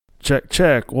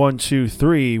check. 1, 2,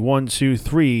 3. 1, 2,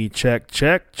 3. Check.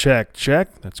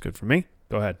 That's good for me.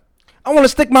 Go ahead. I want to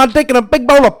stick my dick in a big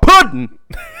bowl of pudding.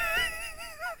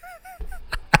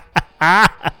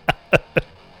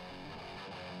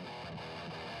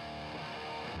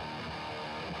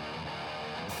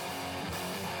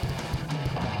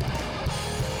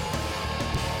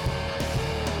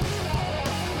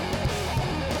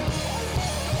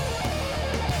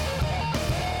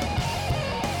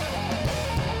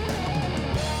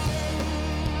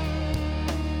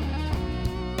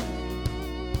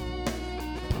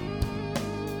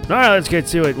 All right, let's get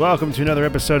to it. Welcome to another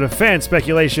episode of Fan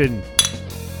Speculation.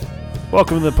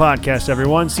 Welcome to the podcast,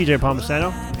 everyone. CJ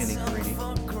Palmisano.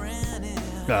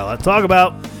 Got a lot to talk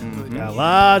about. Got a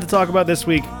lot to talk about this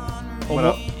week.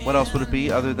 What else would it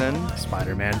be other than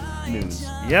Spider-Man news?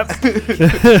 Yep.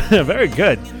 Very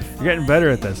good. You're getting better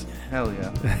at this. Hell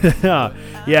yeah.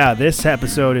 Yeah, this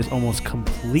episode is almost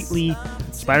completely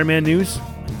Spider-Man news.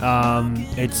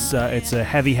 It's a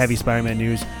heavy Spider-Man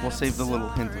news. We'll save the little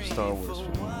hint of Star Wars for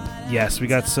you. Yes, we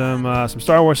got some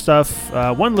Star Wars stuff.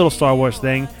 One little Star Wars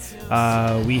thing.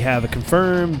 We have a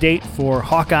confirmed date for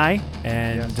Hawkeye,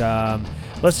 and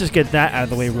let's just get that out of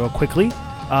the way real quickly.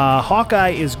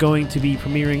 Hawkeye is going to be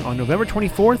premiering on November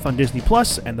 24th on Disney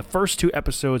Plus, and the first 2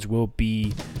 episodes will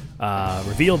be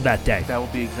revealed that day. That will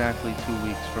be exactly 2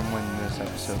 weeks from when this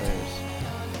episode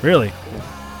airs. Really?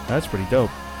 Yeah. That's pretty dope.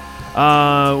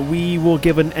 We will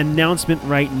give an announcement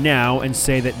right now and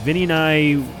say that Vinny and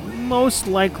I most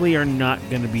likely are not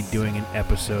going to be doing an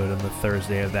episode on the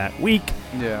Thursday of that week.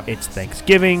 Yeah. It's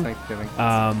Thanksgiving. Thanksgiving.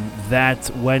 That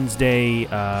Wednesday,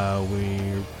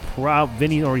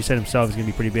 Vinny already said himself he's going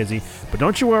to be pretty busy. But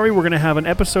don't you worry, we're going to have an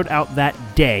episode out that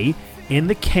day in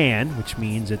the can, which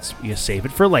means you save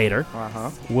it for later.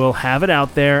 We'll have it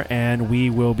out there, and we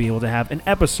will be able to have an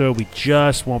episode. We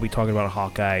just won't be talking about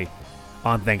Hawkeye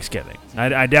on Thanksgiving.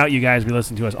 I doubt you guys will be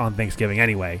listening to us on Thanksgiving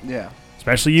anyway. Yeah.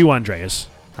 Especially you, Andreas.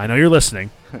 I know you're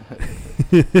listening.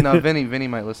 No, Vinny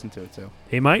might listen to it too.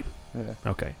 He might? Yeah.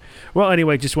 Okay. Well,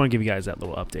 anyway, just want to give you guys that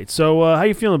little update. So, how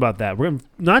you feeling about that? We're gonna,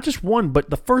 not just one, but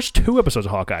the first 2 episodes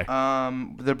of Hawkeye.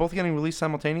 They're both getting released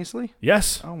simultaneously?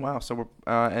 Yes. Oh, wow. So we're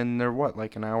and they're what,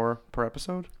 like an hour per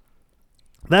episode?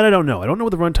 That I don't know. I don't know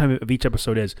what the runtime of each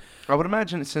episode is. I would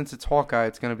imagine since it's Hawkeye,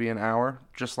 it's going to be an hour,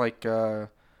 just like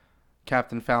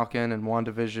Captain Falcon and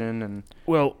WandaVision. And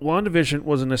well, WandaVision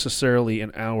wasn't necessarily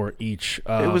an hour each.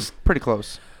 It was pretty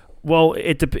close. Well,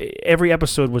 every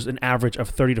episode was an average of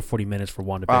 30 to 40 minutes for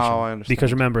WandaVision. Oh, I understand.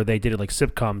 Because remember, they did it like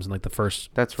sitcoms in like the first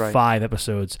That's right. 5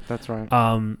 episodes. That's right.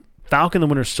 Falcon and the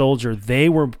Winter Soldier, they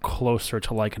were closer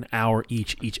to like an hour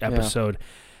each episode. Yeah.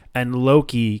 And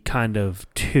Loki kind of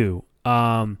 2.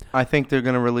 I think they're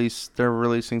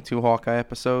releasing 2 Hawkeye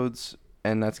episodes,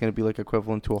 and that's going to be like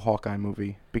equivalent to a Hawkeye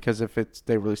movie. Because if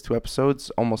they release 2 episodes,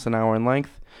 almost an hour in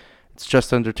length, it's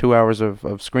just under 2 hours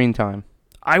of screen time.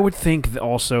 I would think that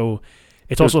also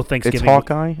also Thanksgiving. It's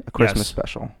Hawkeye, a Christmas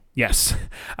special. Yes.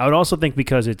 I would also think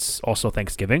because it's also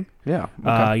Thanksgiving. Yeah.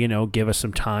 Okay. Give us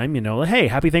some time, hey,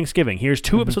 happy Thanksgiving. Here's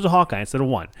 2 episodes of Hawkeye instead of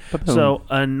 1. Ba-boom. So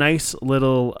a nice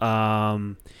little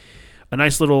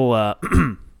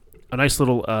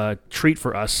treat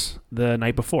for us the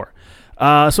night before.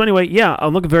 So anyway, yeah,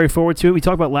 I'm looking very forward to it. We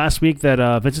talked about last week that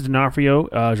Vincent D'Onofrio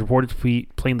is reported to be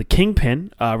playing the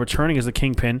Kingpin, returning as the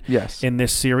Kingpin in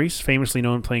this series, famously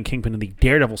known playing Kingpin in the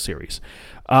Daredevil series.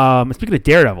 Speaking of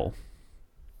Daredevil,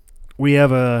 we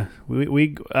have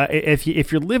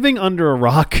if you're living under a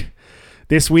rock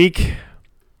this week,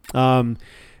 I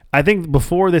think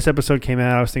before this episode came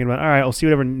out, I was thinking about, all right, I'll see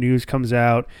whatever news comes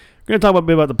out. We're going to talk a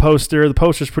bit about the poster. The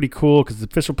poster's pretty cool because the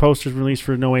official poster's released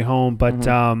for No Way Home, but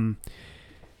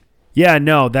yeah,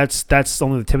 no, that's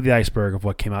only the tip of the iceberg of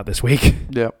what came out this week.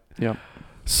 Yep.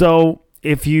 So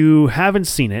if you haven't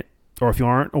seen it, or if you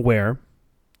aren't aware,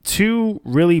 2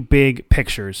 really big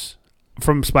pictures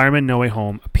from Spider-Man No Way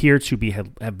Home appear to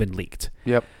have been leaked.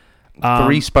 Yep.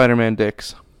 3 Spider-Man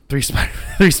dicks.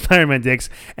 3 Spider-Man dicks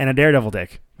and a Daredevil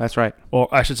dick. That's right. Or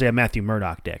I should say a Matthew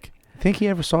Murdock dick. Think he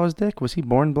ever saw his dick? Was he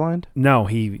born blind? No,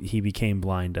 he became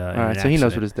blind. All right, so he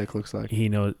knows what his dick looks like. He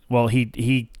knows. Well,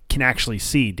 he can actually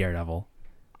see Daredevil.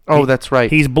 That's right.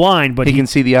 He's blind, but he can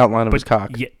see the outline of his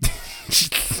cock. Yeah,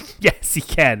 yes, he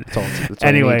can. That's all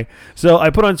anyway, so I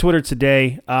put on Twitter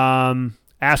today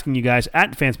asking you guys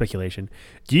at Fan Speculation,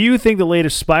 do you think the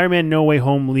latest Spider-Man No Way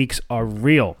Home leaks are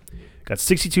real? Got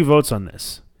 62 votes on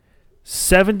this.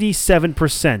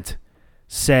 77%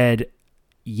 said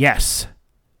yes.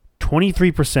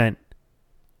 23%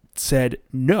 said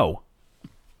no.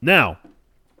 Now,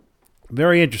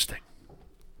 very interesting.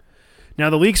 Now,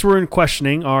 the leaks we're in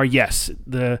questioning are, yes,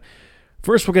 the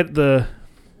First, we'll get the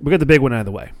big one out of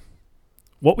the way.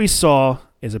 What we saw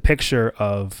is a picture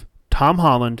of Tom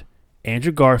Holland,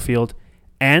 Andrew Garfield,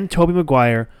 and Tobey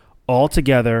Maguire all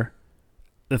together,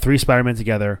 the three Spider-Men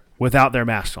together, without their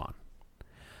masks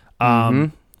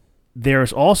on.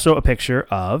 There's also a picture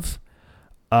of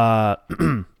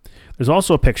Happy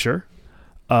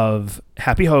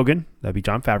Hogan, that'd be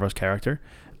Jon Favreau's character,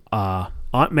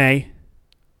 Aunt May,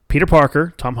 Peter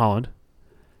Parker, Tom Holland,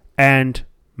 and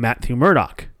Matthew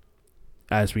Murdock.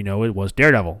 As we know, it was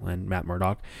Daredevil and Matt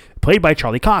Murdock, played by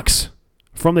Charlie Cox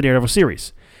from the Daredevil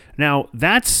series. Now,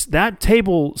 that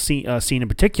table scene in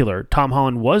particular, Tom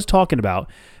Holland was talking about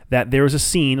that there was a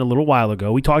scene a little while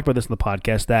ago. We talked about this in the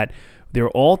podcast, that they're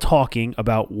all talking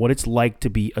about what it's like to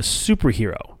be a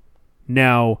superhero.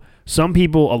 Now, some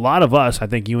people, a lot of us, I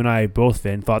think you and I both,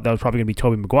 Vin, thought that was probably going to be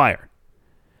Tobey Maguire.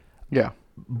 Yeah.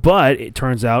 But it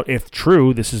turns out, if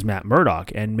true, this is Matt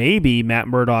Murdock. And maybe Matt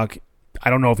Murdock, I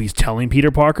don't know if he's telling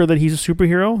Peter Parker that he's a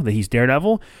superhero, that he's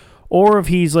Daredevil, or if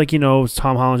he's like,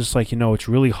 Tom Holland's just like, it's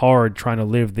really hard trying to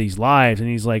live these lives. And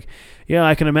he's like, yeah,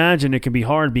 I can imagine it can be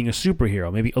hard being a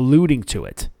superhero, maybe alluding to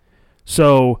it.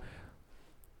 So,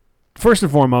 first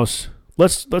and foremost,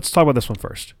 let's talk about this one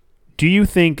first. Do you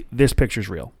think this picture's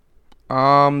real?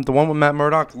 The one with Matt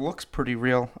Murdock looks pretty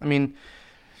real. I mean,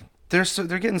 they're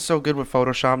getting so good with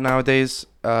Photoshop nowadays.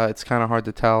 It's kind of hard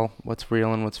to tell what's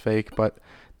real and what's fake. But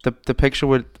the picture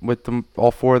with them,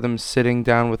 all four of them sitting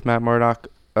down with Matt Murdock,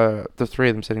 the three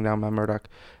of them sitting down with Matt Murdock,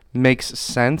 makes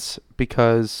sense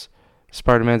because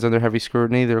Spider-Man's under heavy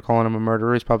scrutiny. They're calling him a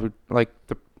murderer. He's probably like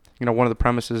one of the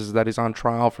premises is that he's on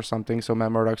trial for something, so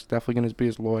Matt Murdock's definitely going to be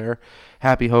his lawyer.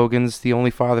 Happy Hogan's the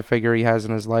only father figure he has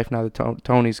in his life now that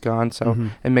Tony's gone, so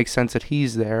it makes sense that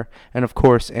he's there. And, of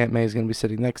course, Aunt May is going to be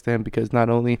sitting next to him because not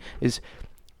only is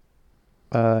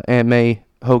Aunt May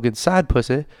Hogan's side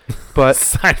pussy, but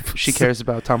she cares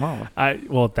about Tom Holland.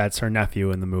 Well, that's her nephew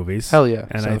in the movies. Hell yeah.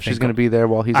 And so she's going to be there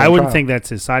while he's on I wouldn't trial. think that's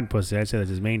his side pussy. I'd say that's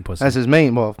his main pussy. That's his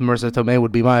main. Well, Marissa Tomei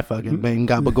would be my fucking main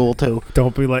gabagool, too.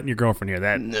 Don't be letting your girlfriend hear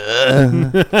that.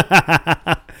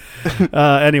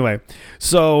 Anyway,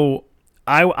 so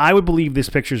I would believe this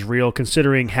picture is real,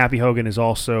 considering Happy Hogan is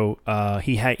also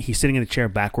he's sitting in the chair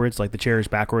backwards, like the chair is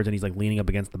backwards, and he's like leaning up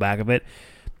against the back of it.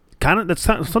 That's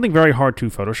something very hard to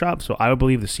Photoshop, so I would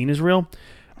believe the scene is real.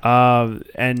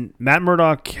 And Matt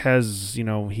Murdock has,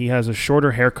 he has a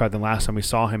shorter haircut than last time we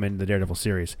saw him in the Daredevil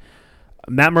series.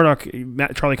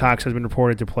 Charlie Cox has been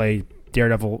reported to play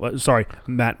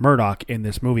Matt Murdock in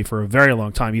this movie for a very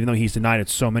long time, even though he's denied it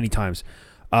so many times,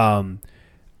 to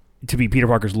be Peter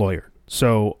Parker's lawyer.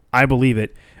 So I believe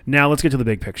it. Now let's get to the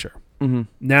big picture.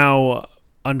 Now,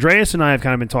 Andreas and I have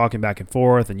kind of been talking back and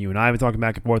forth, and you and I have been talking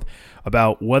back and forth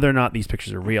about whether or not these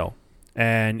pictures are real.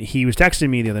 And he was texting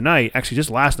me the other night, actually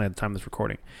just last night at the time of this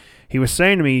recording. He was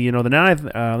saying to me, let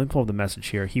me pull up the message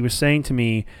here. He was saying to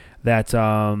me that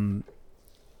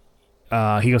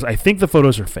he goes, I think the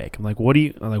photos are fake. I'm like, why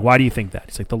do you think that?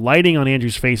 He's like, the lighting on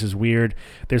Andrew's face is weird.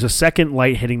 There's a second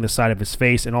light hitting the side of his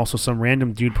face, and also some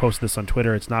random dude posted this on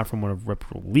Twitter. It's not from one of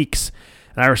reputable leaks.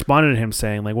 And I responded to him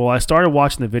saying, well, I started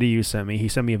watching the video you sent me. He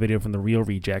sent me a video from The Real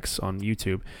Rejects on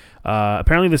YouTube.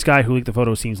 Apparently this guy who leaked the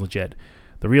photo seems legit.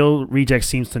 The Real Rejects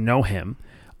seems to know him.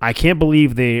 I can't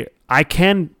believe I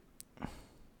can't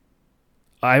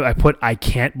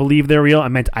believe they're real. I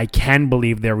meant I can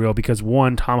believe they're real because,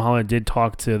 one, Tom Holland did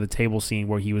talk to the table scene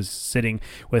where he was sitting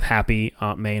with Happy,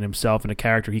 Aunt May, and himself, and a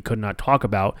character he could not talk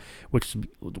about, what's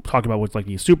like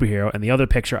a superhero. And the other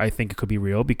picture, I think it could be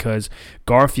real because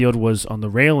Garfield was on the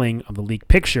railing of the leaked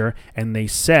picture, and they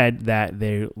said that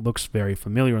they looks very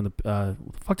familiar. On the what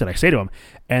the fuck did I say to him?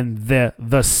 And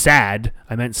said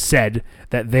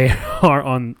that they are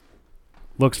on.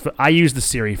 I use the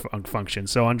Siri function.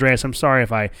 So, Andreas, I'm sorry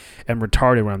if I am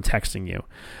retarded when I'm texting you.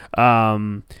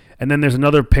 And then there's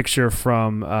another picture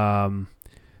from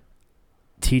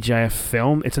TGIF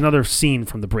Film. It's another scene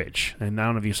from the bridge. And I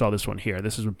don't know if you saw this one here.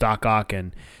 This is with Doc Ock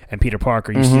and Peter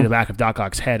Parker. You see the back of Doc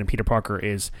Ock's head, and Peter Parker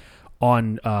is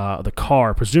on the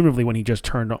car, presumably when he just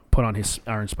put on his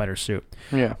Iron Spider suit.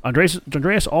 Yeah.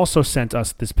 Andreas also sent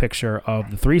us this picture of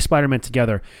the three Spider-Men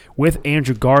together with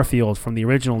Andrew Garfield from the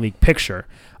original leaked picture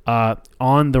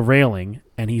on the railing,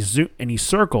 and he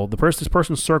circled. This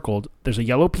person circled. There's a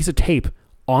yellow piece of tape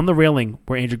on the railing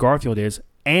where Andrew Garfield is,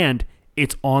 and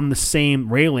it's on the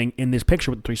same railing in this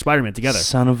picture with the three Spider-Men together.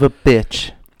 Son of a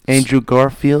bitch. Andrew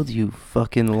Garfield, you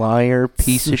fucking liar,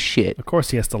 piece of shit. Of course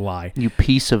he has to lie. You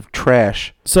piece of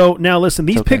trash. So now listen,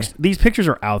 these pictures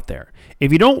are out there.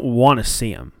 If you don't want to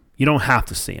see them, you don't have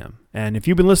to see them. And if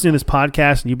you've been listening to this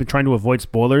podcast and you've been trying to avoid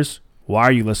spoilers, why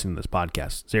are you listening to this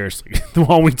podcast? Seriously.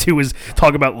 All we do is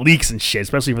talk about leaks and shit,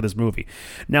 especially for this movie.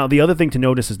 Now, the other thing to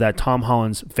notice is that Tom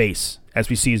Holland's face, as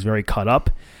we see, is very cut up.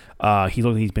 He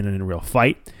looks like he's been in a real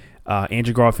fight.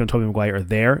 Andrew Garfield and Tobey Maguire are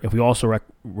there. If we also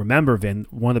remember, Vin,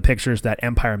 one of the pictures that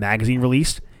Empire Magazine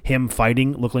released, him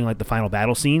fighting, looking like the final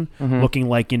battle scene, looking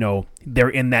like, they're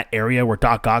in that area where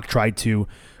Doc Ock tried to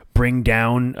bring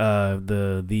down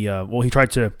he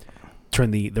tried to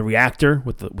turn the reactor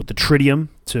with the tritium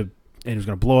and he was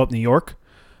going to blow up New York.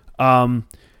 I'm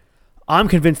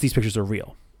convinced these pictures are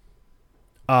real.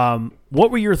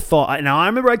 What were your thoughts? Now, I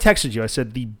remember I texted you. I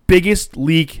said the biggest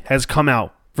leak has come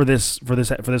out for this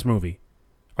movie.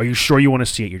 Are you sure you want to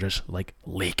see it? You're just like,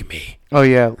 leak me. Oh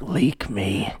yeah, leak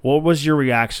me. What was your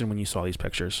reaction when you saw these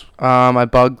pictures? I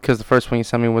bugged because the first one you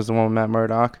sent me was the one with Matt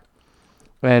Murdock,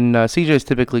 and CJ is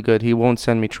typically good. He won't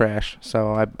send me trash,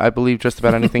 so I believe just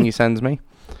about anything he sends me.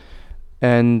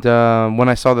 And when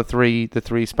I saw the three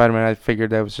Spider-Man, I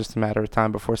figured that was just a matter of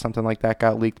time before something like that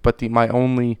got leaked. But the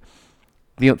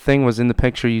thing was, in the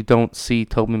picture, you don't see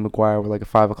Tobey Maguire with like a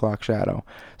 5 o'clock shadow.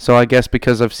 So I guess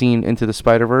because I've seen Into the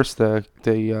Spider-Verse, the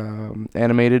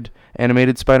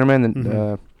animated Spider-Man,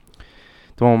 the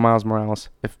one with Miles Morales,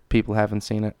 if people haven't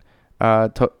seen it.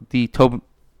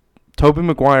 Tobey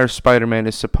Maguire's Spider-Man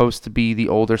is supposed to be the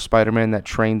older Spider-Man that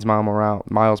trains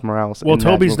Miles Morales. Well,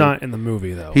 Tobey's not in the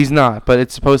movie, though. He's not, but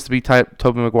it's supposed to be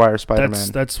Tobey Maguire's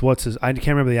Spider-Man. That's what's his... I can't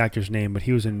remember the actor's name, but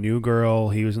he was in New Girl.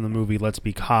 He was in the movie Let's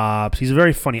Be Cops. He's a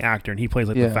very funny actor, and he plays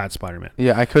like the fat Spider-Man.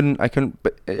 Yeah, I couldn't...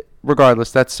 But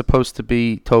regardless, that's supposed to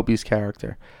be Tobey's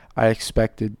character. I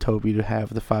expected Tobey to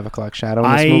have the 5 o'clock shadow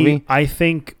in this movie. I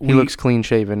think he looks clean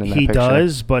shaven in that picture. He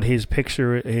does, but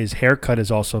his haircut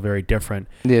is also very different.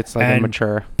 Yeah, it's like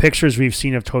immature. Pictures we've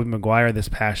seen of Tobey Maguire this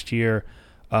past year,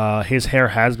 his hair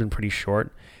has been pretty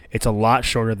short. It's a lot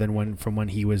shorter than from when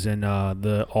he was in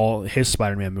all his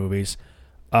Spider-Man movies.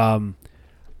 I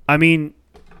mean,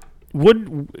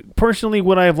 would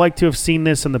I have liked to have seen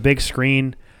this on the big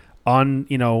screen? In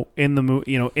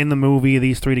the movie,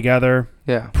 these three together.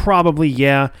 Yeah, probably,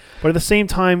 yeah. But at the same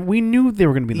time, we knew they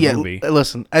were going to be in the movie.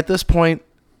 Listen, at this point,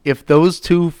 if those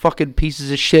two fucking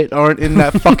pieces of shit aren't in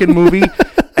that fucking movie,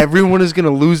 everyone is going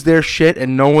to lose their shit,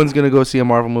 and no one's going to go see a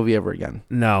Marvel movie ever again.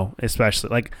 No, especially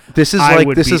like this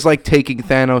is like taking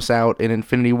Thanos out in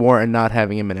Infinity War and not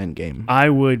having him in Endgame. I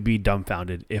would be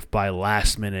dumbfounded if by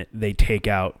last minute they take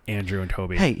out Andrew and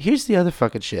Tobey. Hey, here's the other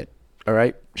fucking shit. All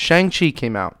right, Shang-Chi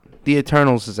came out. The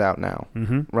Eternals is out now,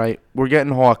 right? We're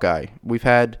getting Hawkeye. We've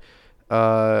had...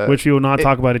 which we will not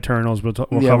talk about Eternals. We're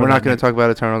not going to talk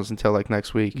about Eternals until like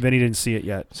next week. Vinny didn't see it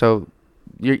yet. So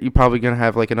you're probably going to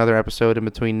have like another episode in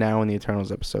between now and the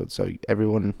Eternals episode. So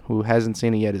everyone who hasn't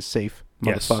seen it yet is safe.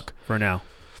 Yes, for now.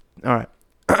 All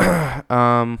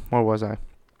right. Where was I?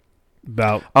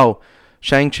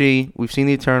 Shang-Chi. We've seen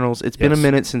the Eternals. It's been a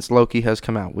minute since Loki has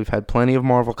come out. We've had plenty of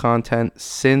Marvel content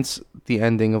since the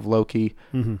ending of Loki.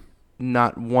 Mm-hmm.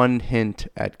 Not one hint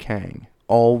at Kang.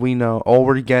 All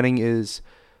we're getting is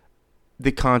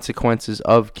the consequences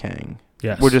of Kang.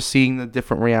 Yes. We're just seeing the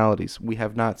different realities. We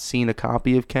have not seen a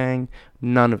copy of Kang.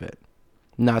 None of it.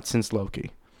 Not since Loki.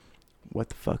 What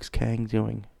the fuck's Kang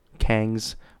doing?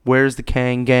 Where's the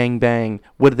Kang gang bang?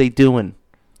 What are they doing?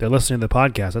 They're listening to the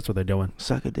podcast. That's what they're doing.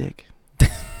 Suck a dick.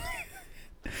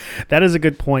 That is a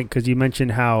good point, because you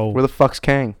mentioned how... Where the fuck's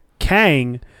Kang?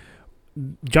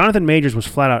 Jonathan Majors was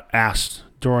flat out asked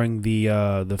during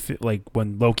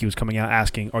when Loki was coming out,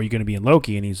 asking, "Are you going to be in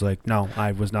Loki?" And he's like, "No,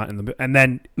 I was not in the." And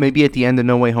then maybe at the end of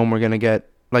No Way Home, we're going to get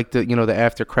like the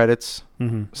after credits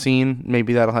scene.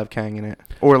 Maybe that'll have Kang in it,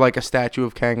 or like a statue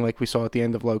of Kang, like we saw at the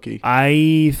end of Loki.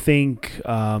 I think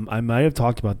I might have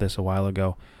talked about this a while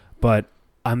ago, but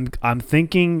I'm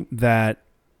thinking that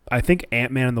I think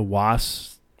Ant-Man and the Wasp.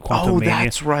 Quantumania.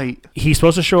 That's right. He's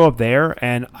supposed to show up there,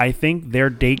 and I think their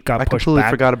date got pushed back. I completely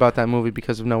forgot about that movie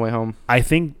because of No Way Home. I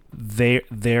think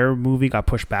their movie got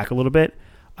pushed back a little bit.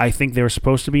 I think they were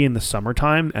supposed to be in the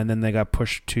summertime, and then they got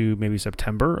pushed to maybe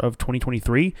September of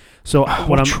 2023. So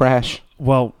what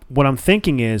I'm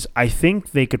thinking is, I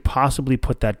think they could possibly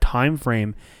put that time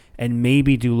frame and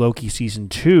maybe do Loki season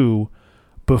 2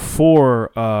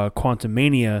 before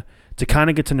Quantumania to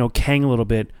kind of get to know Kang a little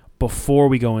bit before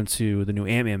we go into the new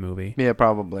Ant-Man movie. Yeah,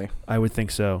 probably. I would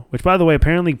think so. Which, by the way,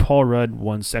 apparently Paul Rudd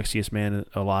won Sexiest Man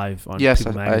Alive on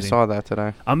People Magazine. I saw that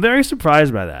today. I'm very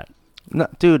surprised by that. No,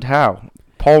 dude, how?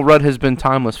 Paul Rudd has been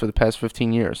timeless for the past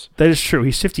 15 years. That is true.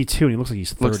 He's 52 and he looks like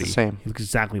he's 30. Looks the same. He looks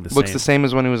exactly the same. Looks the same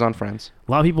as when he was on Friends.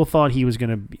 A lot of people thought he was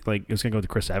going to go to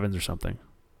Chris Evans or something.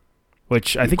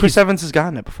 Which I think Chris Evans has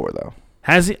gotten it before, though.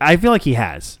 Has he? I feel like he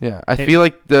has. Yeah, I feel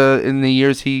like in the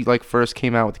years he like first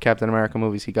came out with the Captain America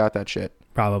movies, he got that shit.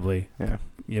 Probably. Yeah.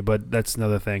 Yeah, but that's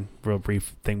another thing. Real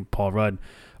brief thing with Paul Rudd.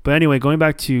 But anyway, going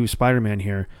back to Spider-Man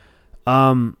here,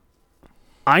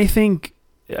 I think,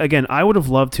 again, I would have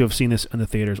loved to have seen this in the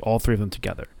theaters, all three of them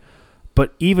together.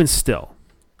 But even still,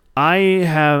 I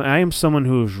am someone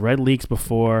who's read leaks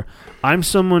before. I'm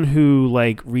someone who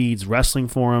like reads wrestling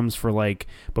forums for like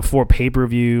before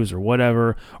pay-per-views or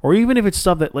whatever, or even if it's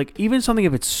stuff that like even something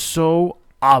if it's so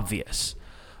obvious.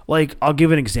 Like I'll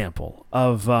give an example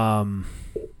of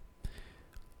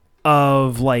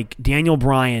like Daniel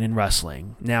Bryan in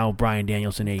wrestling. Now Bryan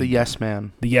Danielson, the Yes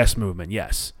Man, the Yes Movement,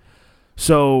 yes.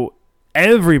 So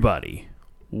everybody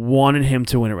wanted him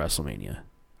to win at WrestleMania,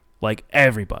 like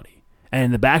everybody.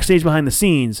 And the backstage behind the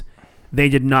scenes, they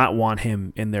did not want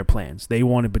him in their plans. They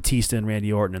wanted Batista and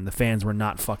Randy Orton, and the fans were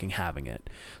not fucking having it.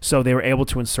 So they were able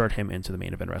to insert him into the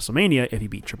main event WrestleMania if he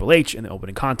beat Triple H in the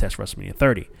opening contest WrestleMania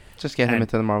 30. Just get him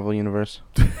into the Marvel Universe.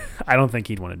 I don't think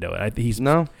he'd want to do it. He's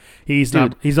not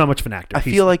much of an actor. I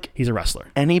feel like he's a wrestler.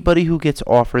 Anybody who gets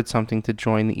offered something to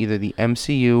join either the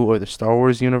MCU or the Star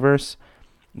Wars universe,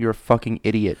 you're a fucking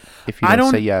idiot if you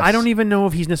don't say yes. I don't even know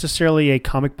if he's necessarily a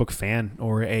comic book fan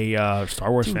or a Star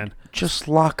Wars fan. Just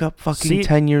lock up fucking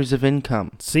 10 years of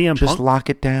income. Just lock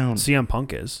it down. CM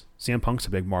Punk is. CM Punk's a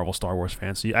big Marvel Star Wars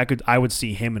fan, so I would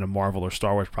see him in a Marvel or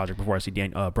Star Wars project before I see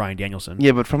Bryan Danielson.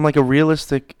 Yeah, but from like a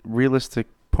realistic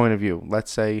point of view,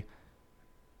 let's say,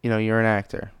 you're an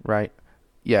actor, right?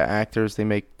 Yeah, actors they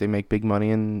make big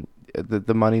money, and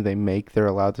the money they make, they're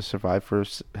allowed to survive for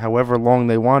however long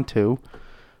they want to.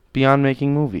 Beyond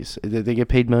making movies, they get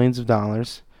paid millions of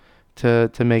dollars to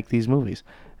make these movies.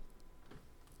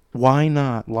 Why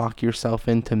not lock yourself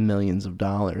into millions of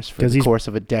dollars for the course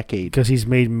of a decade? Because he's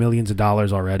made millions of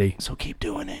dollars already. So keep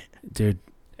doing it, dude,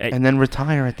 and then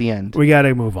retire at the end. We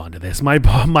gotta move on to this. My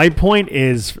point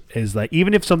is that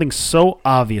even if something so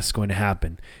obvious is going to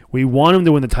happen, we want him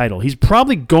to win the title. He's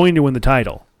probably going to win the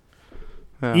title.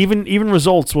 Yeah. Even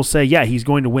results will say, yeah, he's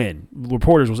going to win.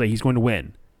 Reporters will say he's going to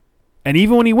win. And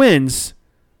even when he wins,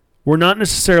 we're not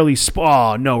necessarily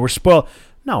we're spoiled.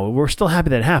 No, we're still happy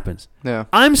that it happens. Yeah.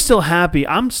 I'm still happy.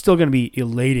 I'm still going to be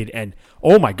elated and,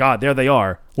 oh my God, there they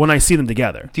are when I see them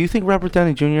together. Do you think Robert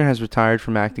Downey Jr. has retired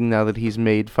from acting now that he's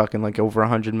made fucking like over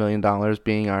 $100 million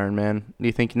being Iron Man? Do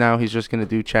you think now he's just going to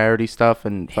do charity stuff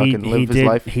and fucking live his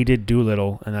life? He did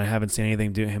Doolittle, and I haven't seen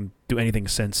him do anything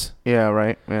since. Yeah,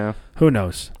 right. Yeah. Who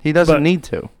knows? He doesn't need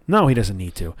to. No, he doesn't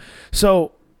need to.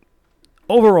 So,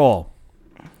 overall,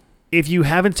 if you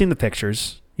haven't seen the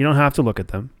pictures, you don't have to look at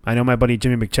them. I know my buddy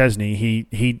Jimmy McChesney,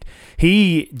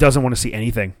 he doesn't want to see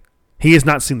anything. He has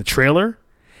not seen the trailer.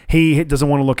 He doesn't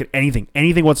want to look at anything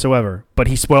whatsoever, but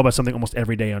he's spoiled by something almost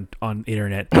every day on the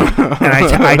internet.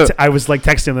 And I was like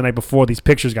texting him the night before these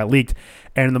pictures got leaked,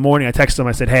 and in the morning I texted him,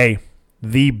 I said, hey,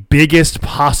 the biggest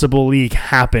possible leak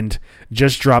happened,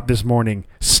 just dropped this morning.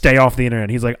 Stay off the internet.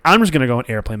 He's like, I'm just going to go in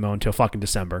airplane mode until fucking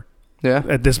December. Yeah.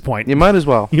 At this point, you might as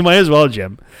well. You might as well,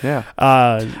 Jim. Yeah.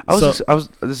 This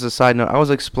is a side note. I was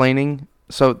explaining.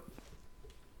 So,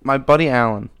 my buddy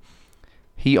Alan,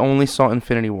 he only saw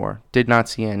Infinity War. Did not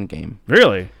see Endgame.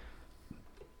 Really?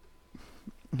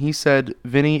 He said,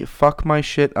 "Vinny, fuck my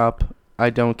shit up. I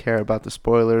don't care about the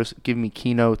spoilers. Give me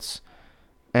keynotes,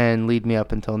 and lead me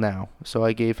up until now." So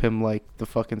I gave him like the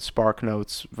fucking Spark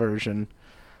Notes version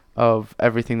of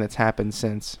everything that's happened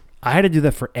since. I had to do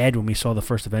that for Ed when we saw the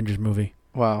first Avengers movie.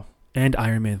 Wow. And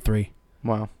Iron Man 3.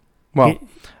 Wow. Well,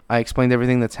 I explained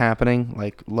everything that's happening,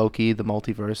 like Loki, the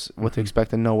multiverse, what to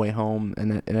expect in No Way Home,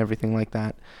 and everything like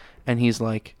that. And he's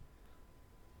like,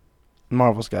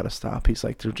 Marvel's got to stop. He's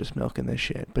like, they're just milking this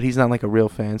shit. But he's not like a real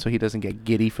fan, so he doesn't get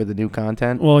giddy for the new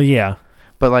content. Well, yeah.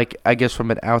 But like, I guess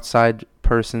from an outside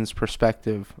person's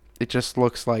perspective, it just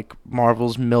looks like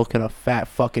Marvel's milking a fat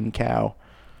fucking cow.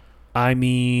 I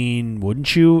mean,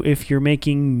 wouldn't you if you're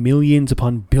making millions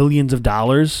upon billions of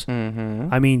dollars? Mm-hmm.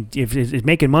 I mean, if it's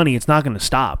making money, it's not going to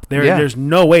stop. There's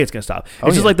no way it's going to stop.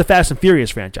 It's just like the Fast and Furious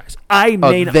franchise. They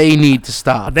need to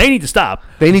stop. They need to stop.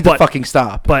 They need to fucking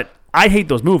stop. But I hate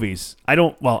those movies. I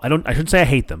shouldn't say I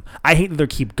hate them. I hate that they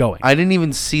keep going. I didn't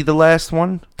even see the last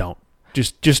one. Don't.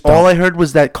 Just don't. All I heard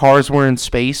was that cars were in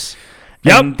space.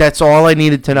 Yep. And that's all I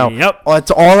needed to know. Yep. That's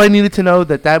all I needed to know,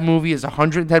 that movie is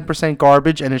 110%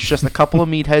 garbage, and it's just a couple of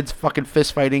meatheads fucking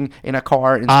fist fighting in a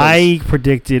car in space. I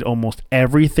predicted almost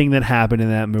everything that happened in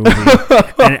that movie.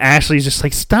 And Ashley's just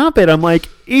like, stop it. I'm like,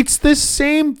 it's the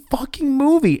same fucking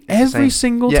movie every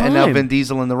single time. Yeah, and now Vin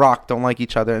Diesel and The Rock don't like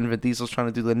each other, and Vin Diesel's trying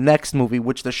to do the next movie,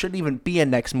 which there shouldn't even be a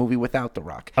next movie without The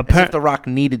Rock. As if The Rock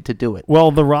needed to do it.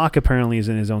 Well, The Rock apparently is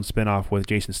in his own spinoff with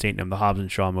Jason Statham, the Hobbs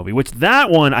and Shaw movie, which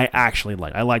that one I actually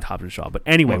like. I liked Hobbs and Shaw. But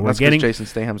anyway, that's because Jason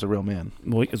Statham's a real man.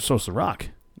 Well, so's The Rock.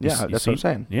 Yeah, that's what I'm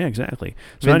saying. Yeah, exactly.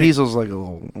 So Vin Diesel's like a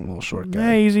little short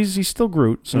guy. Yeah, he's still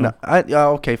Groot. So. No,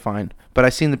 okay, fine. But I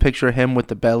seen the picture of him with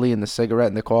the belly and the cigarette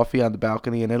and the coffee on the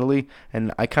balcony in Italy,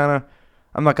 and I'm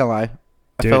not gonna lie,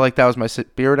 I felt like that was my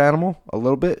spirit animal a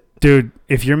little bit. Dude,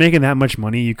 if you're making that much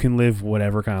money, you can live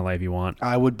whatever kind of life you want.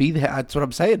 I would be that's what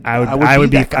I'm saying. I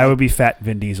would be fat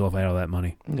Vin Diesel if I had all that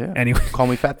money. Yeah. Anyway, call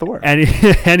me Fat Thor.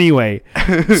 Anyway,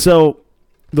 so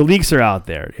the leaks are out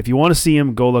there. If you want to see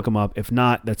them, go look them up. If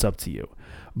not, that's up to you.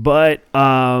 But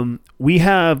we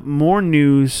have more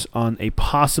news on a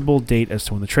possible date as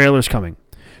to when the trailer's coming.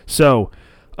 So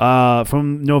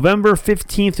from November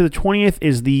 15th to the 20th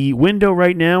is the window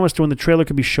right now as to when the trailer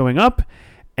could be showing up.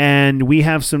 And we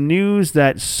have some news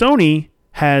that Sony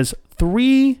has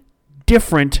 3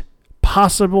 different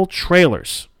possible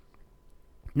trailers.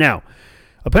 Now,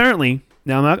 apparently,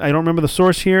 I don't remember the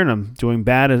source here, and I'm doing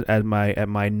bad at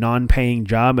my non-paying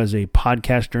job as a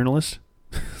podcast journalist.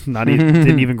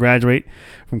 Didn't even graduate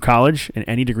from college in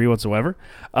any degree whatsoever.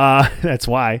 That's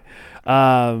why.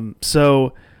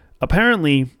 So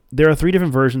apparently, there are 3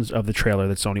 different versions of the trailer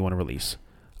that Sony want to release.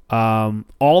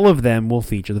 All of them will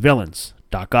feature the villains: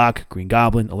 Doc Ock, Green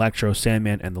Goblin, Electro,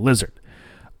 Sandman, and the Lizard.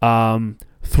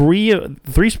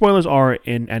 3 spoilers are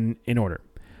in order.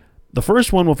 The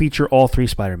first one will feature all 3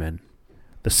 Spider-Men.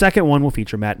 The second one will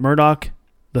feature Matt Murdock.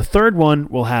 The third one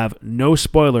will have no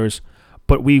spoilers,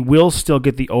 but we will still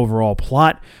get the overall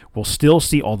plot. We'll still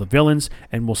see all the villains,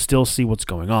 and we'll still see what's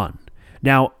going on.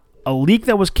 Now, a leak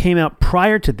that came out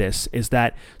prior to this is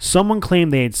that someone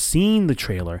claimed they had seen the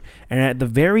trailer, and at the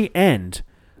very end,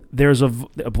 there's a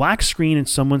black screen, and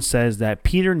someone says that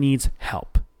Peter needs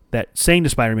help. That saying to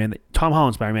Spider-Man, that Tom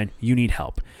Holland Spider-Man, you need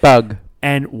help. Bug.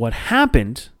 And what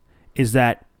happened is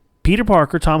that Peter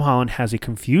Parker, Tom Holland, has a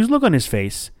confused look on his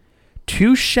face.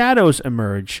 2 shadows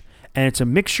emerge, and it's a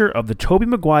mixture of the Tobey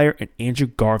Maguire and Andrew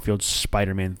Garfield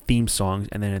Spider-Man theme songs.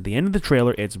 And then at the end of the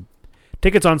trailer, it's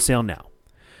tickets on sale now.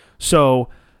 So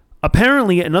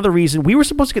apparently, another reason we were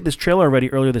supposed to get this trailer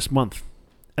already earlier this month,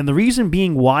 and the reason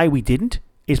being why we didn't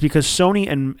is because Sony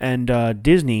and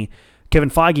Disney, Kevin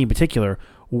Feige in particular,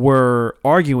 were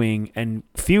arguing and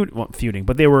feuding,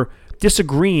 but they were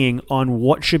disagreeing on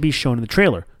what should be shown in the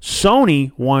trailer.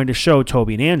 Sony wanted to show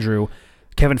Tobey and Andrew.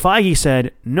 Kevin Feige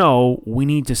said, no, we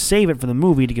need to save it for the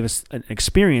movie to give us an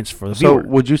experience for the viewer. So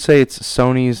would you say it's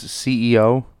Sony's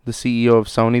CEO, the CEO of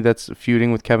Sony, that's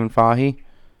feuding with Kevin Feige?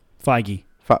 Feige.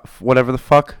 Whatever the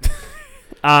fuck.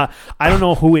 I don't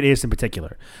know who it is in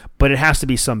particular, but it has to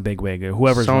be some bigwig.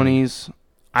 Whoever's Sony's.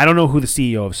 I don't know who the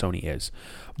CEO of Sony is,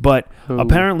 but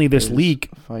apparently this leak.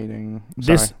 Fighting.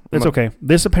 That's okay.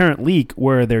 This apparent leak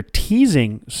where they're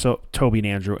teasing Tobey and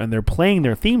Andrew and they're playing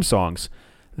their theme songs.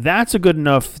 That's a good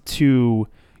enough to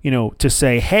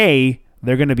say, hey,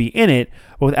 they're going to be in it,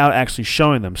 but without actually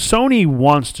showing them. Sony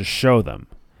wants to show them,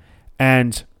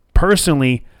 and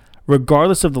personally,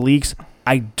 regardless of the leaks,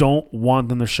 I don't want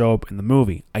them to show up in the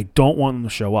movie. I don't want them to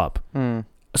show up.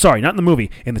 Sorry, not in the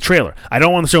movie, in the trailer. I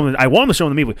don't want them to show them. I want them to show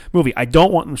them in the movie. I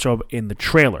don't want them to show up in the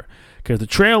trailer. Because the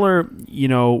trailer,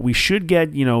 we should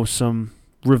get, some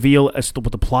reveal as to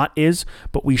what the plot is,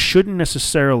 but we shouldn't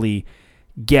necessarily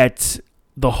get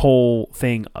the whole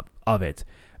thing of it.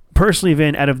 Personally,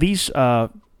 Vin, out of these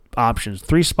options,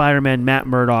 3 Spider-Man, Matt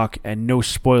Murdock, and no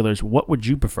spoilers, what would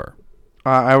you prefer?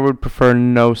 I would prefer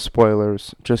no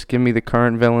spoilers. Just give me the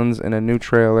current villains in a new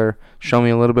trailer, show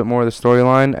me a little bit more of the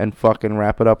storyline, and fucking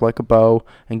wrap it up like a bow,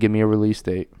 and give me a release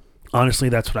date. Honestly,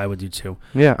 that's what I would do too.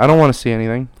 Yeah, I don't want to see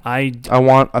anything. I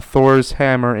want a Thor's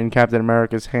hammer in Captain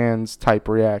America's hands type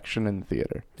reaction in the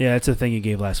theater. Yeah, that's the thing you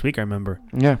gave last week, I remember.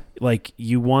 Yeah. Like,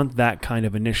 you want that kind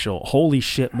of initial holy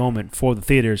shit moment for the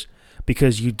theaters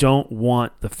because you don't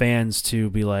want the fans to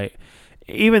be like,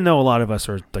 even though a lot of us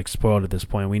are like spoiled at this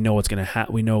point, we know what's going to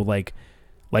happen. We know like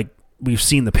we've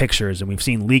seen the pictures and we've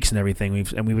seen leaks and everything.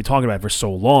 We've been talking about it for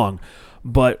so long,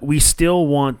 but we still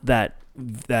want that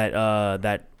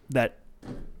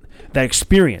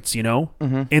experience,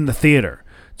 in the theater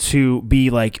to be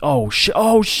like, oh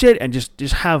shit, and just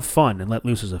have fun and let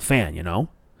loose as a fan,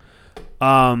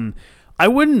 I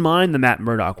wouldn't mind the Matt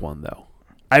Murdock one though.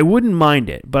 I wouldn't mind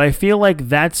it, but I feel like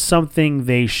that's something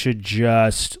they should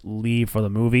just leave for the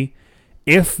movie.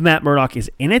 If Matt Murdock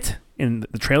is in it, in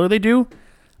the trailer they do,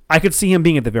 I could see him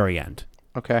being at the very end.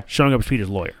 Okay. Showing up as Peter's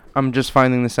lawyer. I'm just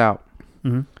finding this out.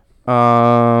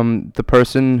 Mm-hmm. The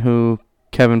person who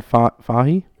Kevin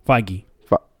Feige?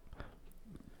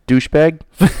 Douchebag?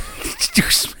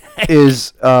 Douchebag.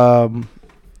 Is,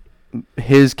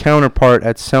 his counterpart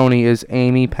at Sony is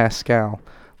Amy Pascal.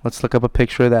 Let's look up a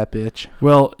picture of that bitch.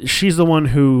 Well, she's the one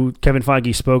who Kevin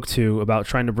Feige spoke to about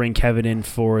trying to bring Kevin in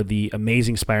for the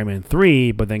Amazing Spider-Man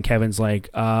 3, but then Kevin's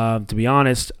like, to be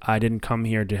honest, I didn't come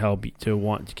here to help to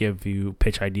want to give you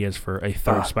pitch ideas for a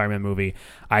third Spider-Man movie.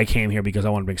 I came here because I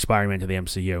want to bring Spider-Man to the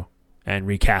MCU and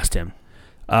recast him.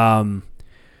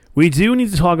 We do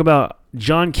need to talk about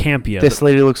John Campea. This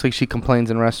lady looks like she complains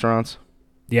in restaurants.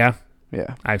 Yeah?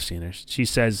 Yeah. I've seen her. She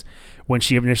says when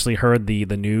she initially heard the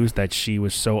news that she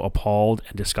was so appalled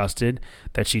and disgusted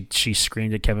that she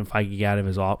screamed at Kevin Feige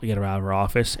to get her out of her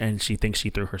office, and she thinks she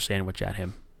threw her sandwich at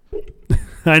him.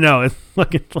 I know, it's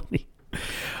fucking funny.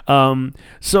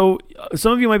 So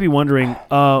some of you might be wondering,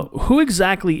 who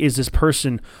exactly is this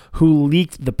person who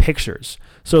leaked the pictures?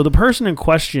 So the person in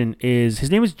question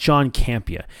his name is John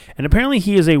Campea, and apparently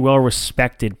he is a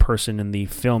well-respected person in the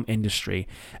film industry,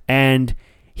 and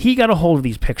he got a hold of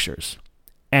these pictures,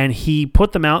 and he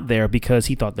put them out there because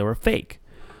he thought they were fake.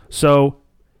 So,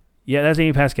 yeah, that's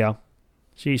Amy Pascal.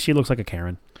 She looks like a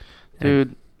Karen.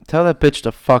 Dude, tell that bitch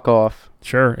to fuck off.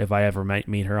 Sure, if I ever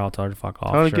meet her, I'll tell her to fuck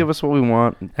off. Tell her to give us what we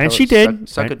want. And she did.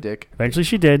 Suck a dick. Eventually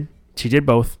she did. She did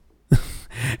both.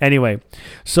 Anyway,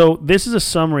 so this is a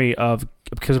summary of,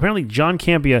 because apparently John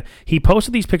Campea, he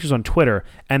posted these pictures on Twitter,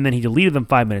 and then he deleted them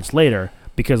 5 minutes later,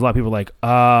 because a lot of people were like,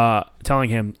 telling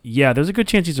him, yeah, there's a good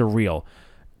chance these are real.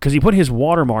 Because he put his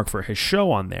watermark for his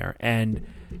show on there. And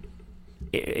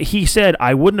he said,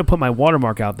 I wouldn't have put my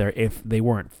watermark out there if they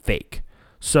weren't fake.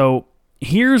 So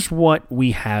here's what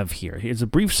we have here. Here's a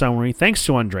brief summary. Thanks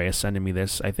to Andreas sending me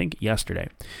this, I think, yesterday.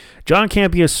 John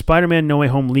Campea's Spider-Man No Way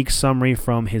Home leak summary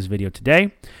from his video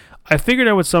today. I figured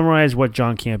I would summarize what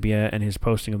John Campea and his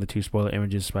posting of the 2 spoiler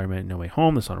images Spider-Man No Way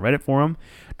Home. This on Reddit forum.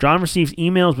 John receives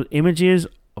emails with images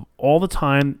all the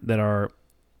time that are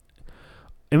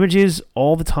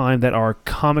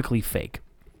comically fake.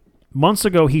 Months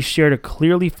ago, he shared a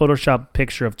clearly photoshopped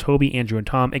picture of Toby, Andrew, and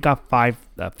Tom. It got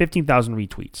 15,000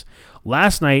 retweets.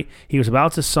 Last night, he was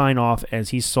about to sign off as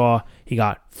he saw he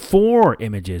got 4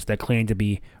 images that claimed to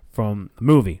be from the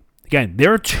movie. Again,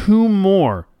 there are 2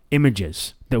 more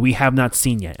images that we have not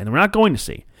seen yet, and we're not going to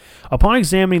see. Upon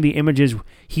examining the images,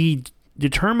 he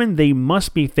determined they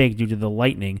must be fake due to the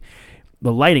lighting,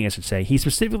 I should say. He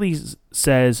specifically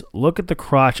says, look at the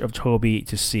crotch of Toby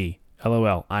to see.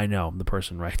 LOL, I know, the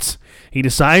person writes. He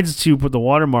decides to put the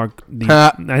watermark,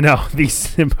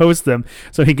 and post them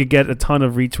so he could get a ton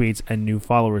of retweets and new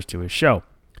followers to his show.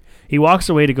 He walks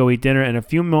away to go eat dinner, and a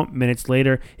few minutes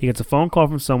later, he gets a phone call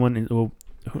from someone who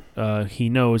he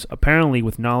knows, apparently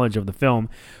with knowledge of the film,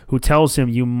 who tells him,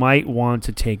 you might want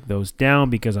to take those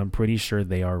down because I'm pretty sure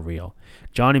they are real.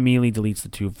 John immediately deletes the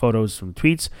 2 photos from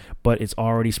tweets, but it's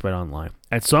already spread online.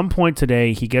 At some point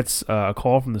today, he gets a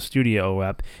call from the studio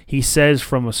rep. He says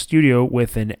from a studio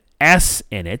with an S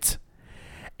in it,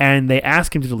 and they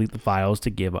ask him to delete the files to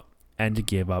give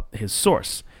up his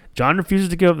source. John refuses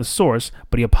to give up the source,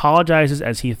 but he apologizes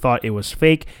as he thought it was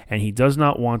fake, and he does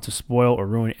not want to spoil or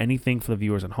ruin anything for the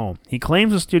viewers at home. He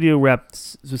claims the studio rep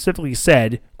specifically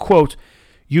said, quote,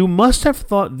 you must have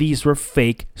thought these were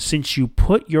fake since you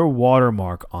put your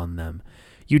watermark on them.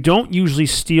 You don't usually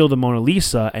steal the Mona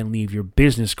Lisa and leave your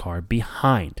business card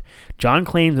behind. John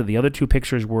claims that the other 2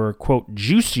 pictures were, quote,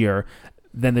 juicier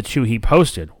than the 2 he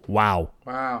posted. Wow.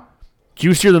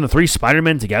 Juicier than the 3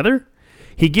 Spider-Men together?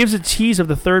 He gives a tease of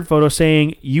the 3rd photo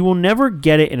saying, you will never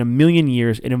get it in a million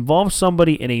years. It involves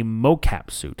somebody in a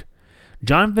mocap suit.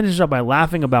 John finishes up by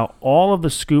laughing about all of the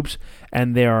scoops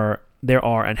and there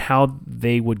are and how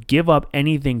they would give up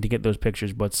anything to get those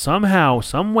pictures, but somehow,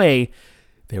 some way,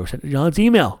 they were sent to John's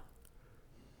email.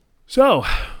 So,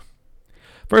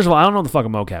 first of all, I don't know what the fuck a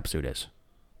mocap suit is.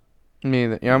 Me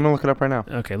either. Yeah, I'm going to look it up right now.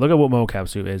 Okay, look at what mocap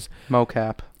suit is.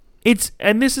 Mocap.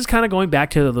 And this is kind of going back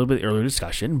to a little bit earlier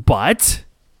discussion, but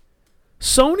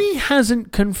Sony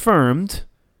hasn't confirmed,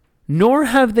 nor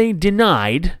have they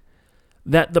denied,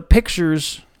 that the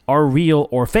pictures are real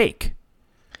or fake.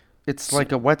 It's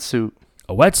like a wetsuit.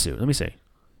 A wetsuit? Let me see.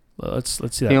 Let's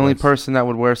see that. The only person that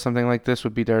would wear something like this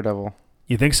would be Daredevil.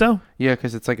 You think so? Yeah,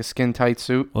 because it's like a skin-tight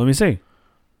suit. Well, let me see.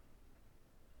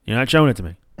 You're not showing it to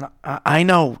me. I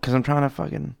know, because I'm trying to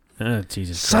fucking...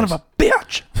 Jesus Son Christ. of a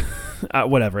bitch!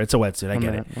 Whatever, it's a wetsuit. I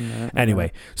get it.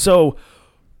 Anyway, so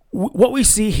what we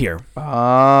see here. A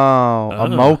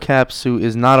mocap suit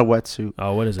is not a wetsuit.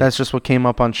 Oh, what is it? That's just what came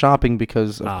up on shopping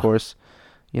because, of course,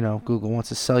 Google wants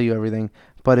to sell you everything.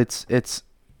 But it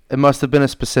must have been a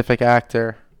specific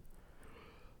actor.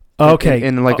 Okay.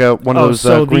 In like one of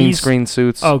those green screen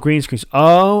suits. Oh, green screens.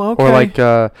 Oh, okay. Or like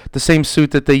the same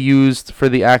suit that they used for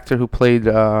the actor who played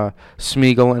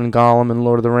Smeagol and Gollum in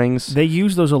Lord of the Rings. They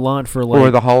use those a lot for like...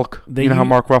 Or the Hulk. You know how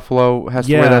Mark Ruffalo has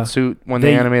to wear that suit when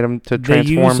they animate him to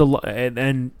transform? They use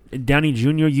and Downey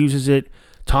Jr. uses it.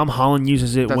 Tom Holland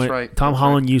uses it. That's right. Tom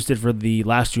Holland used it for the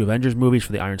last 2 Avengers movies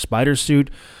for the Iron Spider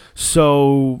suit.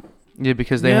 So... Yeah,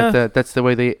 because they have to. That's the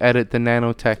way they edit the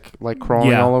nanotech, like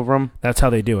crawling all over them. That's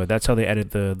how they do it. That's how they edit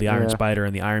the Iron Spider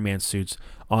and the Iron Man suits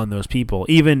on those people.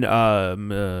 Even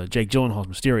Jake Gyllenhaal's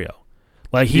Mysterio,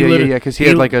 like because he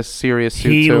had like a serious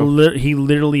suit too. He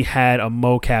literally had a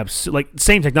mocap suit, like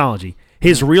same technology.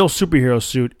 His real superhero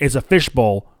suit is a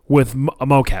fishbowl with a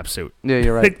mocap suit. Yeah,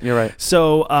 you're right. You're right.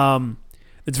 So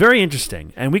it's very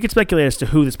interesting, and we could speculate as to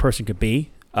who this person could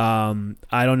be.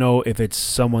 I don't know if it's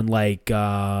someone like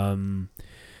a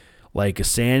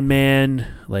Sandman,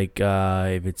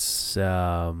 if it's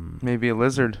maybe a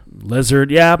lizard.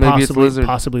 Yeah, maybe it's lizard.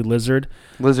 Possibly lizard.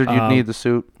 Lizard, you'd need the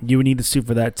suit. You would need the suit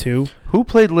for that too. Who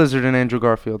played Lizard in Andrew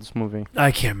Garfield's movie?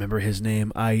 I can't remember his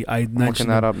name. I'm looking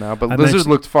that up now, but Lizard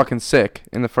looked fucking sick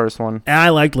in the first one. And I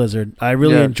liked Lizard. I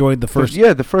really enjoyed the first.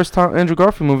 The first Andrew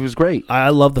Garfield movie was great. I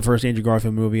love the first Andrew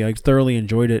Garfield movie. I thoroughly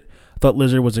enjoyed it. Thought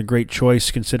Lizard was a great choice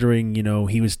considering,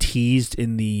 he was teased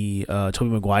in the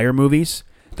Tobey Maguire movies.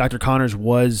 Dr. Connors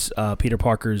was Peter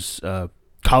Parker's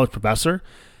college professor,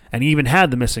 and he even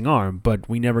had the missing arm, but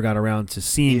we never got around to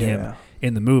seeing him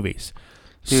in the movies.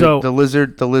 Dude, so the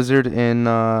lizard in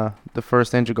the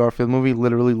first Andrew Garfield movie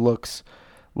literally looks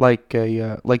like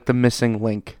the missing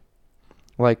link.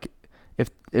 Like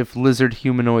if lizard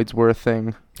humanoids were a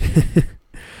thing.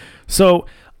 So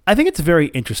I think it's very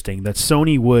interesting that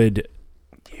Sony would...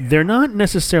 They're not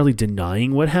necessarily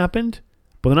denying what happened,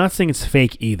 but they're not saying it's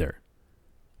fake either.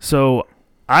 So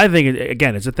I think,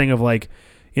 it's a thing of like,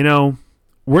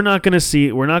 we're not going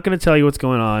to tell you what's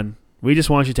going on. We just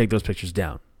want you to take those pictures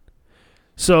down.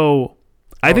 So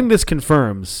I think this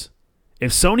confirms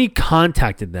if Sony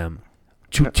contacted them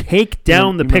to take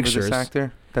down the pictures... This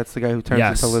actor? That's the guy who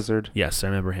turns into Lizard. Yes, I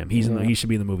remember him. He should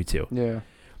be in the movie too. Yeah.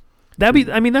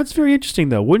 That's very interesting,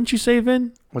 though. Wouldn't you say,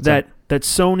 Vin? That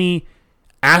Sony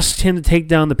asked him to take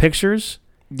down the pictures?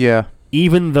 Yeah.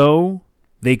 Even though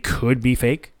they could be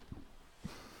fake?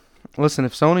 Listen,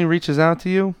 if Sony reaches out to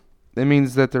you, it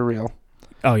means that they're real.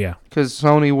 Oh, yeah. Because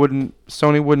Sony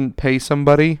wouldn't pay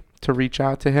somebody to reach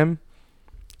out to him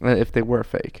if they were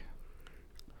fake.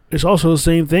 It's also the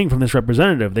same thing from this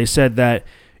representative. They said that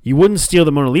you wouldn't steal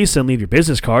the Mona Lisa and leave your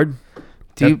business card.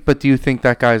 Do you think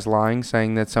that guy's lying,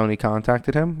 saying that Sony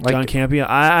contacted him? John Campea?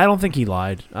 I don't think he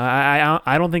lied.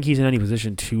 I don't think he's in any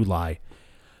position to lie.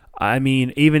 I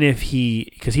mean, even if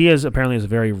because he apparently has a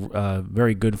very,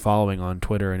 very good following on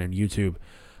Twitter and on YouTube,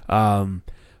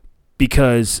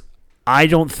 because I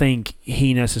don't think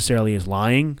he necessarily is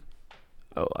lying.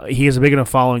 He has a big enough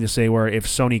following to say where if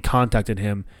Sony contacted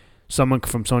him, someone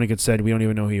from Sony could say, "We don't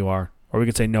even know who you are." Or we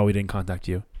could say, no, we didn't contact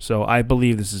you. So I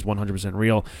believe this is 100%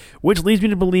 real, which leads me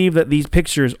to believe that these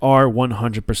pictures are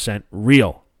 100%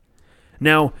 real.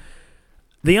 Now,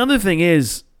 the other thing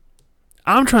is,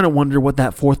 I'm trying to wonder what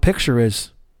that 4th picture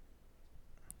is.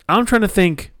 I'm trying to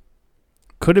think,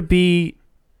 could it be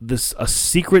a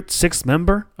secret 6th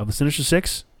member of the Sinister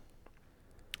Six?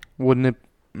 Wouldn't it?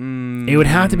 It would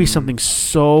have to be something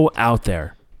so out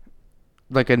there.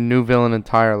 Like a new villain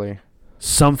entirely.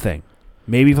 Something.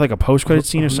 Maybe like a post-credit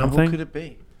scene or something. Who could it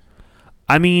be?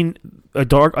 I mean, a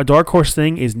dark horse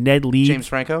thing is Ned Leeds. James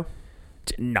Franco?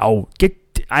 No,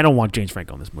 I don't want James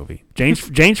Franco in this movie.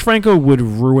 James Franco would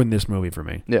ruin this movie for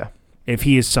me. Yeah. If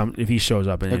he shows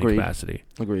up in any capacity.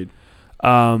 Agreed.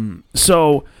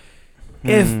 So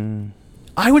if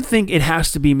I would think it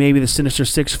has to be maybe the Sinister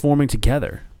Six forming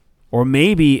together, or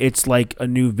maybe it's like a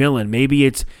new villain. Maybe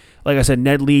it's, like I said,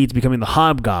 Ned Leeds becoming the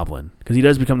Hobgoblin, because he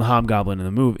does become the Hobgoblin in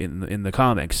the movie in the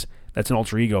comics. That's an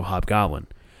alter ego of Hobgoblin.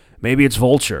 Maybe it's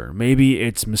Vulture. Maybe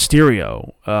it's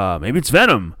Mysterio. Maybe it's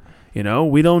Venom.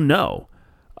 We don't know.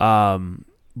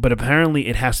 But apparently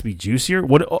it has to be juicier.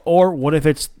 What if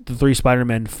it's the 3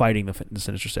 Spider-Men fighting the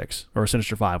Sinister Six or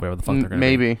Sinister Five, whatever the fuck they're going to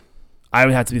be? Maybe. I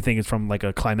would have to be thinking it's from like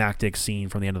a climactic scene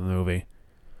from the end of the movie,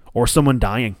 or someone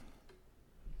dying.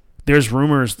 There's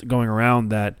rumors going around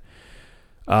that.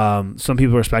 Some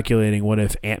people are speculating, what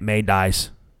if Aunt May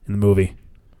dies in the movie?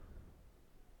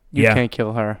 You can't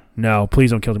kill her. No,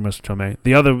 please don't kill Mr. Tomei.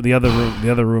 The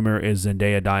other rumor is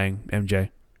Zendaya dying, MJ.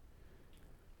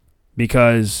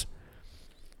 because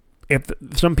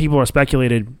some people are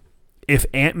speculated if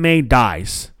Aunt May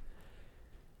dies,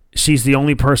 she's the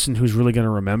only person who's really going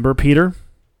to remember Peter,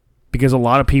 because a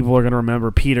lot of people are going to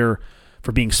remember Peter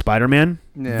for being Spider-Man.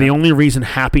 Yeah. The only reason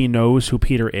Happy knows who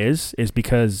Peter is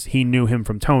because he knew him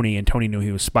from Tony, and Tony knew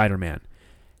he was Spider-Man.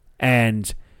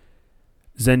 And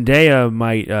Zendaya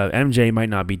MJ might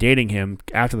not be dating him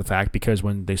after the fact, because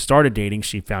when they started dating,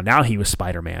 she found out he was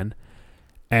Spider-Man.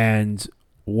 And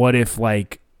what if,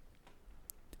 like,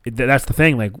 that's the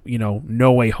thing, like, you know,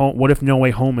 No Way Home. What if No Way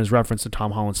Home is reference to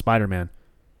Tom Holland's Spider-Man?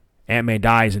 Aunt May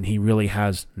dies, and he really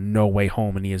has no way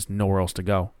home, and he has nowhere else to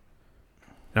go.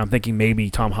 And I'm thinking maybe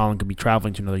Tom Holland could be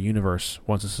traveling to another universe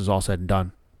once this is all said and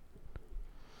done.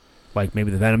 Like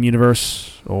maybe the Venom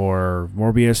universe or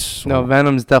Morbius. No,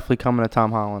 Venom's definitely coming to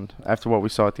Tom Holland after what we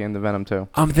saw at the end of Venom 2.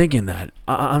 I'm thinking that.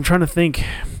 I'm trying to think.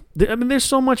 I mean, there's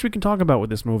so much we can talk about with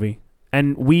this movie.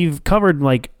 And we've covered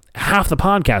like half the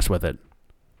podcast with it.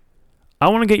 I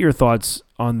want to get your thoughts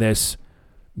on this.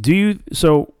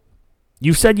 So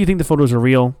you said you think the photos are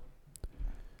real.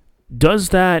 Does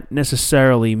that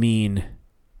necessarily mean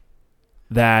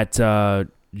that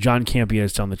John Campea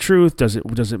is telling the truth? Does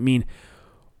it mean...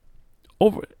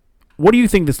 What do you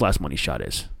think this last money shot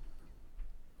is?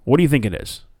 What do you think it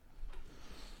is?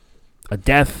 A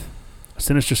death, a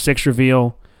Sinister Six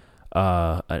reveal,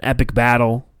 an epic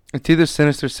battle. It's either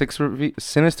Sinister Six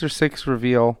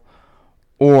reveal,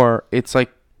 or it's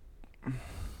like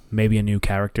maybe a new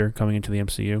character coming into the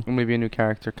MCU. Maybe a new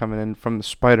character coming in from the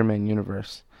Spider-Man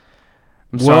universe.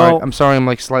 I'm sorry. I'm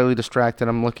like slightly distracted.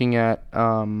 I'm looking at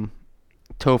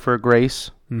Topher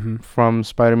Grace. Mm-hmm. From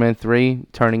Spider-Man 3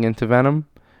 turning into Venom,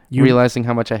 realizing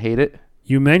how much I hate it.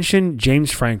 You mentioned James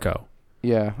Franco.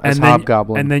 Yeah, as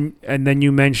Hobgoblin. And then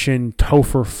you mentioned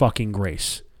Topher fucking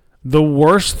Grace. The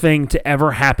worst thing to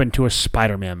ever happen to a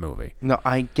Spider-Man movie. No,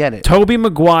 I get it. Tobey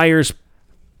Maguire's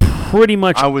pretty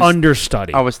much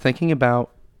understudy. I was thinking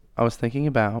about...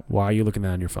 Why are you looking at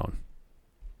that on your phone?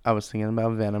 I was thinking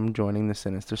about Venom joining the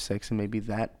Sinister Six and maybe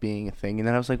that being a thing. And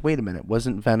then I was like, wait a minute.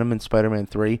 Wasn't Venom in Spider-Man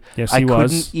 3? Yes, he was. I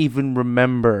couldn't even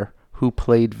remember who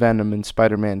played Venom in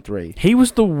Spider-Man 3. He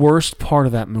was the worst part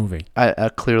of that movie.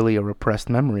 Clearly a repressed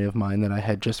memory of mine that I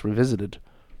had just revisited.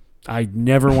 I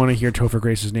never want to hear Topher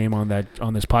Grace's name on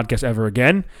this podcast ever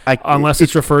again, unless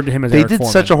it's referred to him as Eric Foreman. They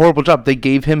did such a horrible job. They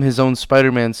gave him his own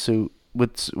Spider-Man suit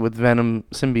with Venom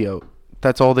symbiote.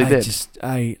 That's all they did.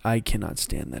 I cannot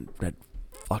stand that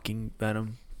fucking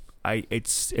Venom.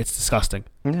 It's disgusting.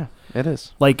 Yeah, it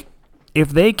is. Like, if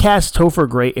they had casted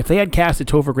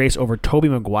Topher Grace over Tobey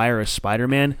Maguire as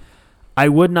Spider-Man, I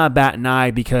would not bat an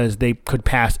eye because they could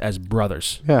pass as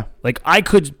brothers. Yeah. Like, I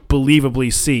could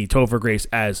believably see Topher Grace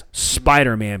as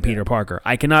Spider-Man Peter Parker.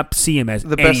 I cannot see him as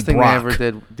Eddie Brock.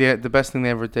 The best thing they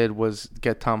ever did was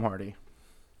get Tom Hardy.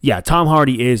 Yeah, Tom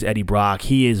Hardy is Eddie Brock.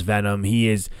 He is Venom.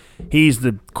 He's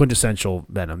the quintessential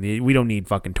Venom. We don't need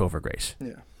fucking Topher Grace.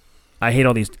 Yeah. I hate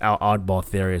all these oddball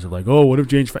theories of like, oh, what if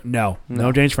James Franco?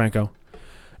 No James Franco.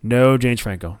 No James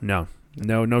Franco. No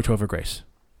Topher Grace.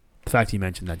 The fact you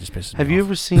mentioned that just pisses me off. Have you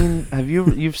ever seen?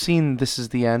 You've seen This Is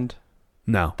the End?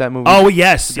 No. That movie? Oh,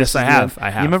 yes, I have.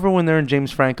 You remember when they're in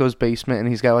James Franco's basement and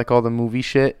he's got like all the movie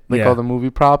shit, all the movie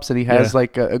props, and he has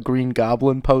like a Green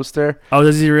Goblin poster? Oh,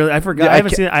 does he really? I forgot. Yeah,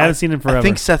 I haven't seen him forever. I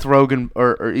think Seth Rogen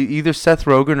or either Seth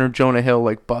Rogen or Jonah Hill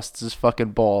like busts his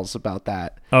fucking balls about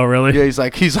that. Oh, really? Yeah,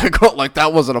 he's like, oh, like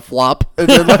that wasn't a flop. And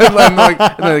then, and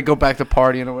then they go back to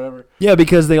partying or whatever. Yeah,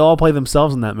 because they all play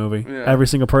themselves in that movie. Yeah. Every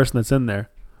single person that's in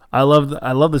there. I love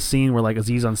the scene where like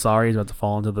Aziz Ansari is about to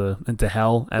fall into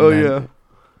hell. And yeah.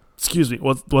 Excuse me,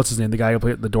 what's his name? The guy who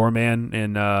played the doorman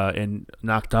in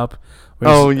Knocked Up.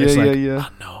 Oh yeah. Oh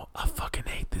no, I fucking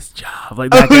hate this job.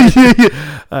 Like that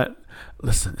guy.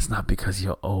 Listen, it's not because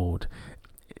you're old.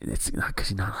 It's not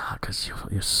because you're not hot. Because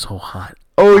you're so hot.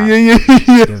 Oh yeah.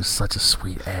 You have such a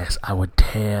sweet ass. I would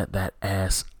tear that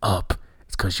ass up.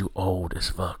 It's because you old as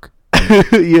fuck.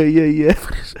 Yeah.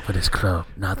 For this club,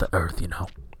 not the earth, you know.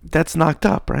 That's Knocked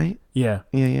Up, right? Yeah.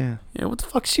 Yeah. Yeah. What the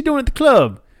fuck is she doing at the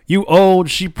club? You old,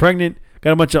 she pregnant,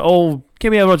 got a bunch of old,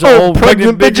 give me a bunch of old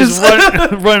pregnant bitches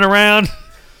running around.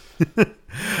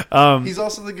 He's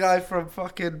also the guy from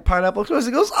fucking Pineapple Express.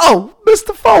 He goes, oh,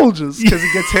 Mr. Folgers, because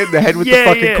he gets hit in the head with the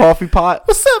fucking coffee pot.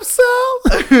 What's up,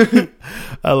 Sal?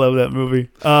 I love that movie.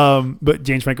 But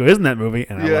James Franco is in that movie,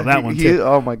 and I love that one too.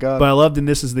 Oh my god! But I loved in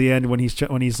This Is the End when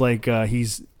he's like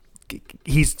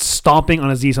he's stomping on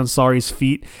Aziz Ansari's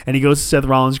feet, and he goes to Seth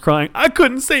Rollins crying, I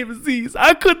couldn't save Aziz.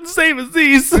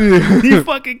 He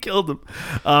fucking killed him.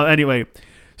 Anyway,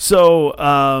 so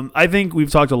I think we've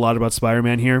talked a lot about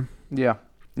Spider-Man here. Yeah.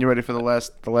 You ready for the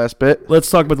last bit? Let's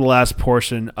talk about the last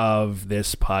portion of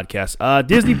this podcast.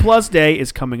 Disney Plus Day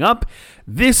is coming up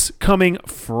this coming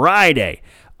Friday.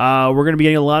 We're going to be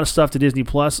getting a lot of stuff to Disney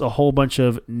Plus, a whole bunch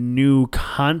of new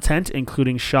content,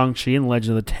 including Shang-Chi and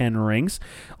Legend of the Ten Rings.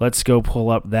 Let's go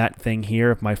pull up that thing here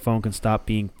if my phone can stop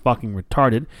being fucking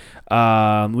retarded.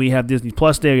 We have Disney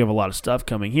Plus Day. We have a lot of stuff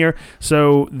coming here.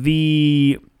 So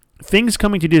the things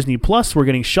coming to Disney Plus, we're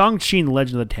getting Shang-Chi and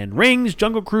Legend of the Ten Rings,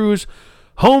 Jungle Cruise,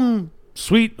 Home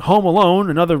Sweet Home Alone,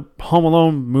 another Home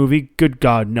Alone movie. Good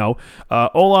God, no.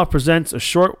 Olaf Presents, a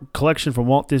short collection from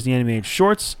Walt Disney Animated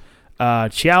Shorts.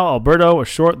 Ciao Alberto, a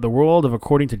short, The World of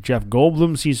According to Jeff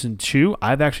Goldblum, Season 2.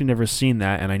 I've actually never seen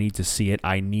that, and I need to see it.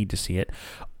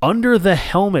 Under the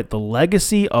Helmet, The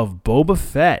Legacy of Boba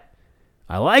Fett.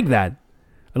 I like that.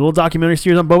 A little documentary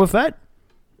series on Boba Fett.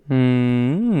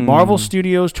 Marvel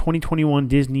Studios 2021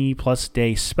 Disney Plus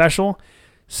Day Special.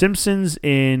 Simpsons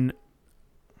in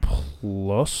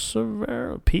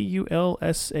Pulsary.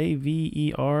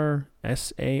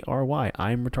 Pulsaversary.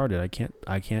 I'm retarded.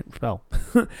 I can't spell.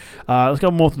 Let's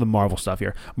go more to the Marvel stuff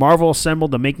here. Marvel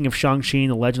assembled The Making of Shang-Chi and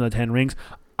The Legend of the Ten Rings.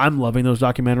 I'm loving those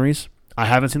documentaries. I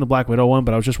haven't seen the Black Widow one,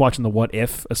 but I was just watching the What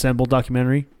If assembled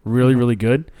documentary. Really, really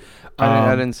good.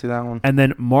 I didn't see that one. And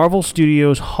then Marvel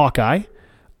Studios Hawkeye.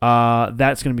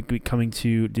 That's going to be coming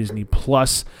to Disney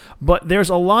Plus. But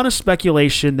there's a lot of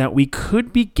speculation that we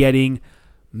could be getting.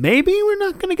 Maybe we're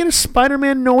not going to get a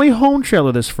Spider-Man No Way Home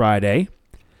trailer this Friday,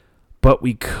 but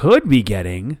we could be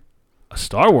getting a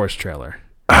Star Wars trailer.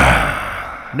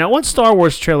 Now, what Star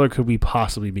Wars trailer could we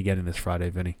possibly be getting this Friday,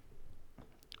 Vinny?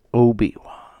 Obi-Wan.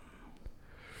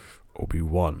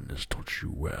 Obi-Wan has taught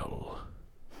you well.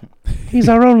 He's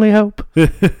our only hope.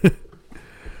 That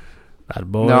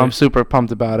boy. No, I'm super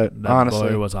pumped about it, honestly.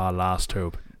 That boy was our last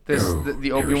hope.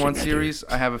 The Obi-Wan series,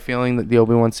 I have a feeling that the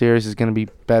Obi-Wan series is going to be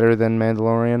better than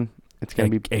Mandalorian. It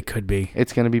could be.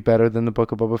 It's going to be better than the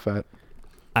Book of Boba Fett.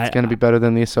 It's going to be better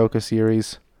than the Ahsoka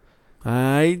series.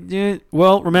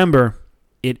 Well, remember,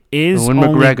 it is Ewan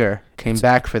McGregor came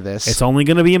back for this. It's only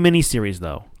going to be a miniseries,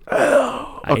 though.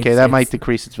 Okay, that might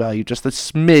decrease its value just a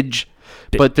smidge.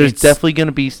 But there's definitely going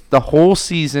to be... The whole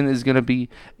season is going to be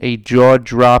a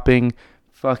jaw-dropping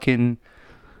fucking...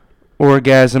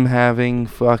 orgasm-having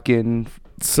fucking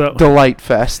delight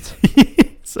fest.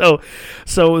 So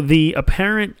the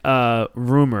apparent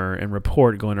rumor and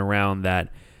report going around that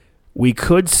we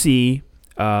could see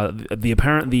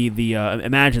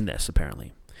imagine this,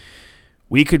 apparently.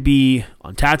 We could be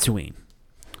on Tatooine.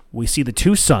 We see the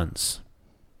two suns,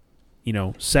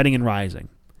 setting and rising.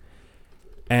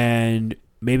 And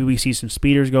maybe we see some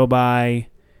speeders go by.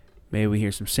 Maybe we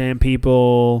hear some sand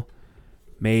people.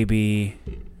 Maybe...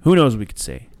 Who knows what we could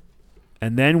see?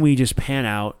 And then we just pan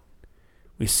out.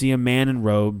 We see a man in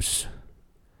robes,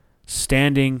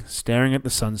 standing, staring at the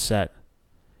sunset,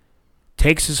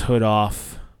 takes his hood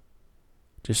off,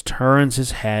 just turns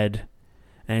his head,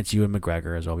 and it's Ewan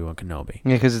McGregor as Obi-Wan Kenobi.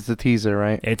 Yeah, because it's a teaser,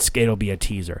 right? It'll be a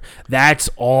teaser.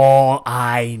 That's all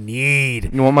I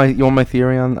need. You want my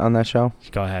theory on that show?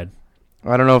 Go ahead.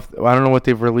 I don't know what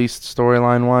they've released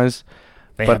storyline wise.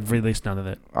 They have released none of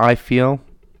it. I feel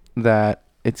that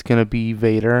it's gonna be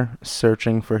Vader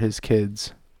searching for his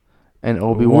kids, and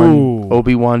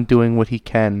Obi-Wan doing what he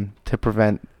can to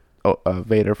prevent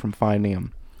Vader from finding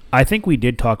him. I think we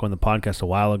did talk on the podcast a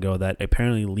while ago that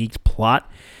apparently leaked plot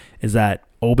is that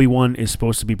Obi-Wan is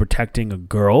supposed to be protecting a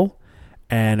girl,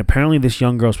 and apparently this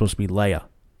young girl is supposed to be Leia.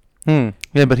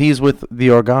 Yeah, but he's with the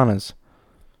Organas.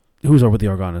 Who's with the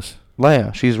Organas?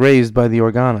 Leia. She's raised by the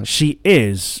Organas. She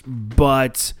is,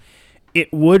 but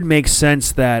it would make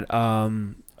sense that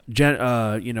Senator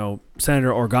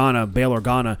Organa, Bail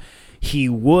Organa, he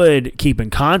would keep in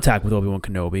contact with Obi-Wan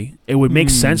Kenobi. It would make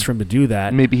sense for him to do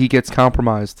that. Maybe he gets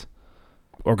compromised.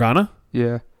 Organa?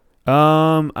 Yeah.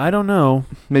 I don't know.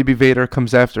 Maybe Vader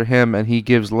comes after him and he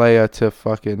gives Leia to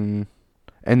fucking...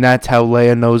 And that's how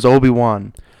Leia knows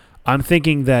Obi-Wan. I'm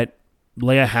thinking that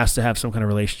Leia has to have some kind of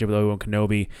relationship with Obi-Wan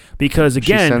Kenobi because,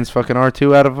 again... She sends fucking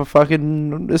R2 out of a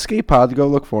fucking escape pod to go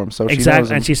look for him, so she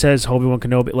knows him. And she says Obi-Wan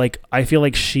Kenobi... Like, I feel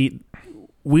like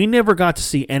we never got to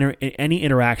see any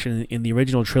interaction in the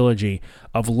original trilogy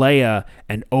of Leia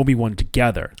and Obi-Wan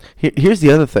together. Here's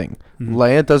the other thing. Mm-hmm.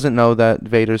 Leia doesn't know that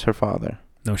Vader's her father.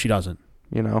 No, she doesn't.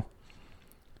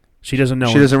 She doesn't know.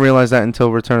 She doesn't realize that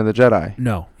until Return of the Jedi.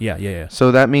 No. Yeah.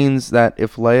 So that means that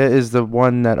if Leia is the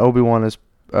one that Obi-Wan is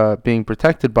being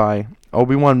protected by,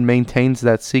 Obi-Wan maintains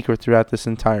that secret throughout this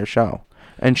entire show.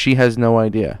 And she has no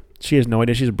idea. She has no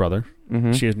idea she's a brother.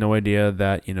 Mm-hmm. She has no idea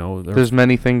that, there's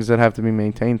many things that have to be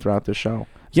maintained throughout the show.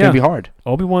 It's going to be hard.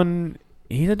 Obi-Wan,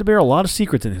 he had to bear a lot of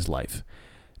secrets in his life.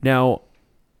 Now,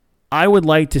 I would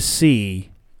like to see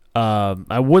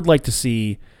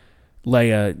Leia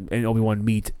and Obi-Wan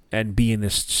meet and be in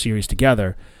this series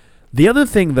together. The other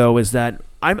thing, though, is that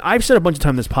I've said a bunch of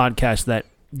times in this podcast that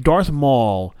Darth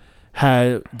Maul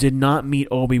did not meet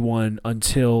Obi-Wan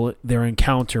until their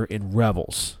encounter in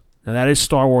Rebels. Now, that is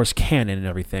Star Wars canon and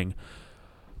everything.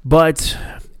 But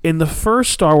in the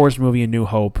first Star Wars movie, A New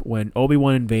Hope, when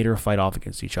Obi-Wan and Vader fight off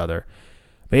against each other,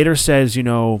 Vader says,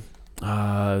 the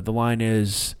line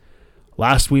is,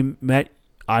 "Last we met,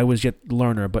 I was yet the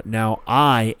learner, but now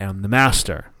I am the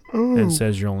master." Ooh. And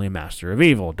says, "You're only a master of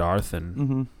evil, Darth."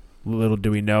 And little do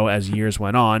we know, as years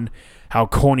went on, how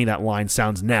corny that line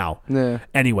sounds now. Yeah.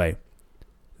 Anyway,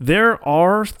 there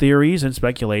are theories and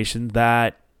speculation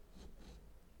that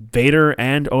Vader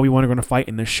and Obi-Wan are going to fight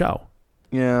in this show.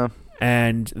 Yeah.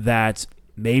 And that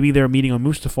maybe their meeting on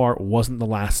Mustafar wasn't the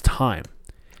last time.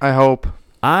 I hope.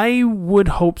 I would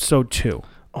hope so, too.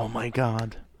 Oh, my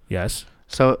God. Yes.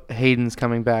 So Hayden's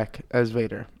coming back as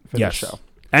Vader for the show.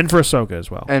 And for Ahsoka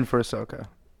as well. And for Ahsoka.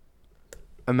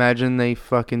 Imagine they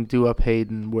fucking do up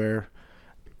Hayden where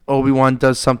Obi-Wan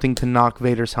does something to knock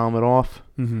Vader's helmet off.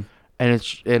 Mm-hmm.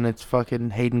 And it's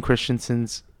fucking Hayden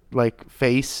Christensen's like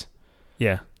face.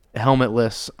 Yeah.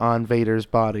 Helmetless on Vader's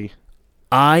body.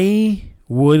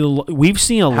 We've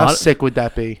seen a lot. How sick would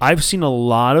that be? I've seen a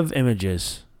lot of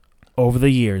images over the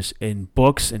years in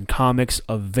books and comics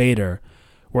of Vader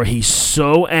where he's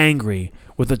so angry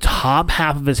with the top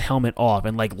half of his helmet off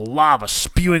and like lava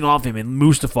spewing off him in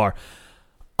Mustafar.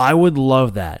 I would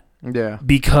love that. Yeah.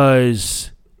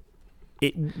 Because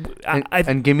give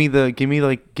me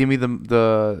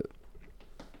the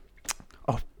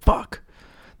oh fuck.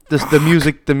 The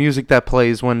music that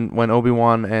plays when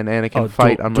Obi-Wan and Anakin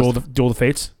fight on Duel of the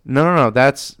Fates? No,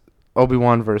 that's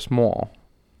Obi-Wan versus Maul.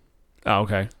 Oh,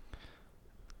 okay.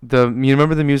 You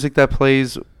remember the music that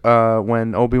plays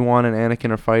when Obi-Wan and Anakin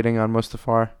are fighting on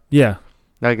Mustafar? Yeah.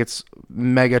 Like it's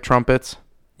mega trumpets?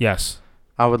 Yes.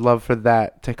 I would love for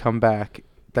that to come back.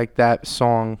 Like that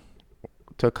song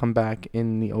to come back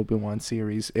in the Obi-Wan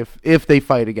series if they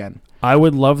fight again. I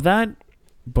would love that,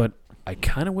 but I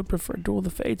kind of would prefer Duel of the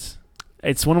Fates.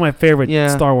 It's one of my favorite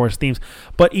Star Wars themes.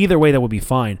 But either way, that would be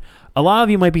fine. A lot of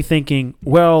you might be thinking,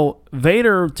 well,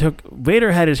 Vader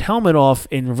had his helmet off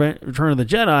in Return of the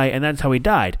Jedi, and that's how he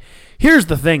died. Here's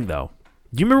the thing, though.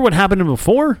 Do you remember what happened to him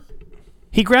before?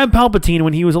 He grabbed Palpatine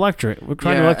when he was trying to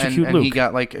electrocute Luke. And he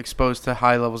got like exposed to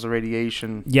high levels of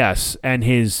radiation. Yes, and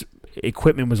his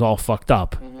equipment was all fucked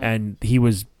up, and he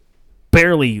was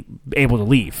barely able to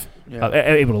leave,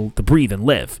 able to breathe and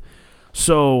live.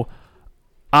 So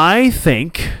I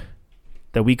think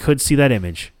that we could see that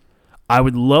image. I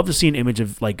would love to see an image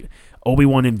of like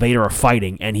Obi-Wan and Vader are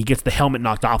fighting, and he gets the helmet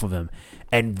knocked off of him,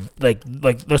 and like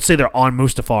let's say they're on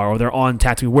Mustafar or they're on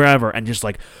Tatooine, wherever, and just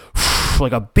like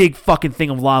a big fucking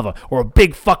thing of lava or a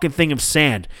big fucking thing of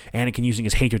sand. Anakin using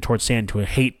his hatred towards sand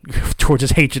towards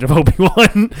his hatred of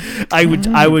Obi-Wan.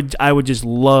 I would just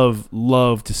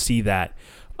love to see that.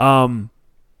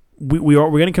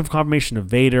 We're getting confirmation of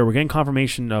Vader. We're getting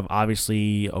confirmation of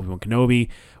obviously Obi-Wan Kenobi.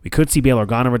 We could see Bail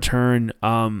Organa return.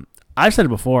 I've said it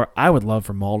before. I would love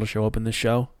for Maul to show up in this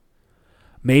show.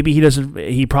 Maybe he doesn't.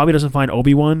 He probably doesn't find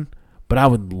Obi-Wan, but I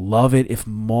would love it if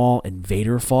Maul and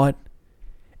Vader fought.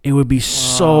 It would be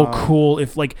so cool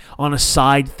if, like, on a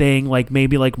side thing, like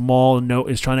maybe like Maul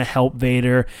is trying to help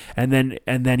Vader, and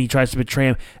then he tries to betray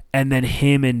him, and then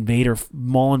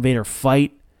Maul and Vader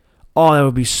fight. Oh, that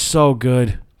would be so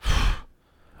good.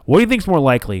 What do you think's more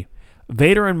likely?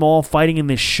 Vader and Maul fighting in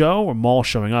this show, or Maul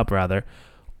showing up rather,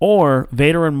 or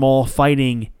Vader and Maul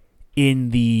fighting in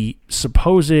the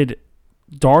supposed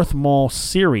Darth Maul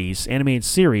series, animated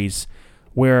series,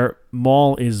 where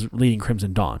Maul is leading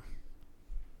Crimson Dawn?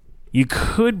 You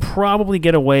could probably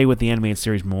get away with the animated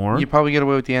series more. You probably get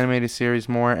away with the animated series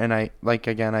more, and I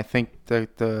think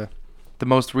the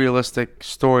most realistic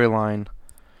storyline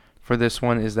for this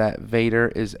one is that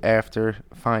Vader is after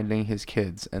finding his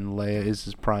kids, and Leia is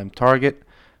his prime target.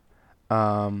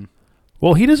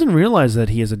 Well, he doesn't realize that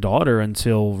he has a daughter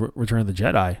until Return of the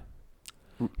Jedi.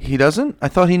 He doesn't? I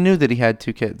thought he knew that he had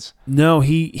 2 kids. No,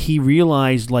 he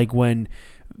realized, like, when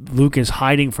Luke is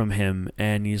hiding from him,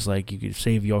 and he's like, you can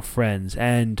save your friends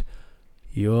and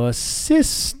your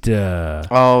sister.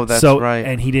 Oh, that's right.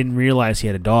 And he didn't realize he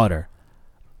had a daughter.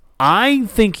 I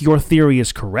think your theory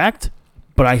is correct,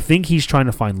 but I think he's trying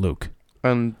to find Luke.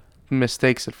 And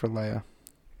mistakes it for Leia.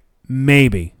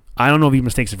 Maybe. I don't know if he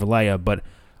mistakes it for Leia, but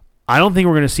I don't think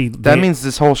we're going to see... That means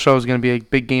this whole show is going to be a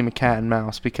big game of cat and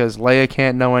mouse, because Leia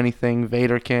can't know anything,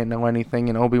 Vader can't know anything,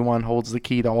 and Obi-Wan holds the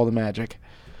key to all the magic.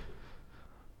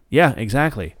 Yeah,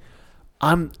 exactly.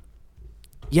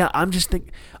 yeah, I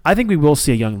think we will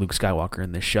see a young Luke Skywalker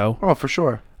in this show. Oh, for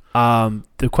sure.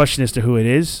 The question is to who it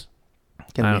is.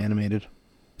 It's gonna be animated.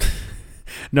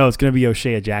 No, it's gonna be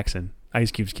O'Shea Jackson,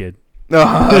 Ice Cube's kid.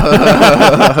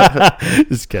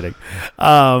 Just kidding.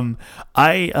 I'm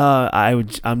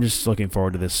just looking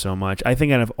forward to this so much. I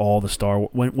think out of all the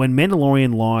when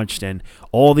Mandalorian launched and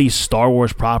all these Star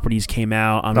Wars properties came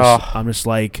out, I'm just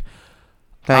like,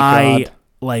 thank God.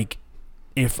 Like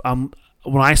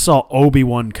when I saw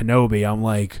Obi-Wan Kenobi, I'm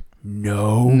like,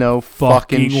 no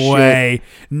fucking way. Shit.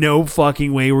 No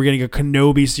fucking way we're getting a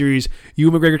Kenobi series.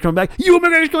 Ewan McGregor's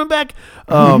coming back.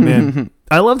 Oh, man.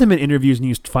 I loved him in interviews, and he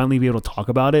used to finally be able to talk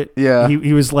about it. Yeah.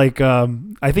 He was like,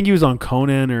 I think he was on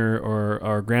Conan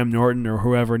or Graham Norton or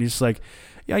whoever, and he's like,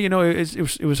 yeah,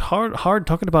 it was hard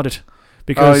talking about it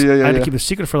because I had to keep it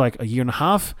secret for like a year and a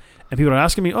half, and people are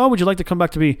asking me, would you like to come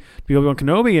back to be Obi-Wan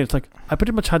Kenobi? And it's like, I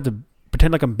pretty much had to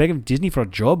pretend like I'm begging Disney for a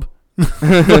job.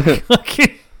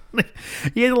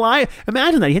 He had to lie.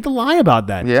 Imagine that. He had to lie about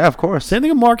that. Yeah, of course. Same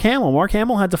thing with Mark Hamill. Mark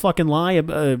Hamill had to fucking lie,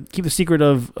 keep the secret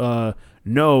of,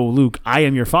 no, Luke, I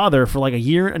am your father for like a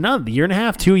year and a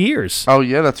half, 2 years. Oh,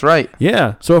 yeah, that's right.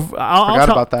 Yeah. So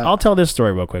about that. I'll tell this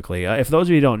story real quickly. If those of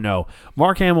you who don't know,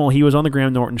 Mark Hamill, he was on the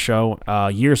Graham Norton show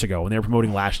years ago when they were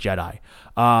promoting Last Jedi.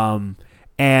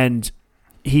 And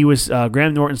he was,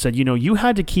 Graham Norton said, you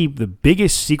had to keep the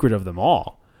biggest secret of them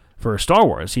all for Star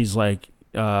Wars. He's like,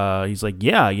 yeah,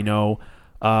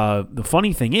 the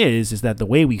funny thing is that the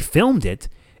way we filmed it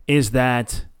is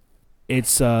that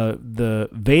it's the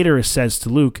Vader says to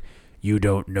Luke, you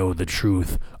don't know the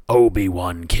truth.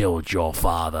 Obi-Wan killed your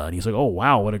father. And he's like, oh,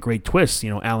 wow, what a great twist.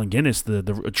 Allen Guinness,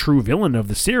 the true villain of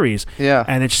the series. Yeah.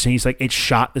 And he's like, it's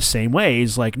shot the same way.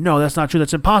 He's like, no, that's not true.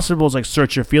 That's impossible. It's like,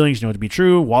 search your feelings. You know it to be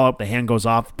true. Wallop, the hand goes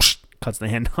off. Cuts the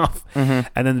hand off, and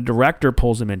then the director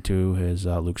pulls him into his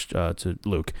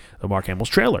Luke, Mark Hamill's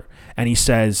trailer, and he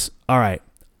says, "All right,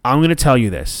 I'm going to tell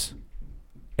you this.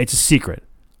 It's a secret.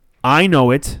 I know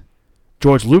it.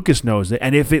 George Lucas knows it,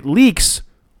 and if it leaks,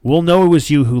 we'll know it was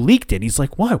you who leaked it." He's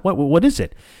like, "What? What is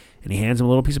it?" And he hands him a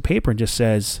little piece of paper and just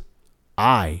says,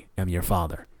 "I am your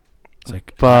father." It's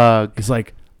like, bug. He's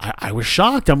like, I was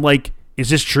shocked. I'm like, "Is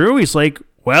this true?" He's like,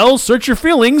 well, search your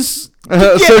feelings.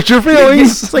 Search your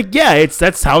feelings. It's like, yeah,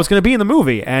 that's how it's going to be in the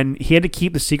movie. And he had to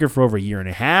keep the secret for over a year and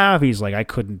a half. He's like, I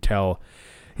couldn't tell.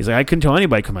 He's like, I couldn't tell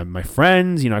anybody. My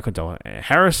friends, I couldn't tell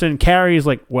Harrison, Carrie. He's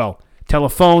like, well,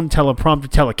 telephone, teleprompter,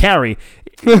 telecarry.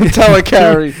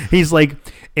 Telecarry. He's like,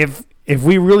 if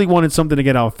we really wanted something to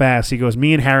get out fast, he goes,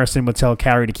 me and Harrison would tell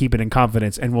Carrie to keep it in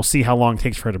confidence, and we'll see how long it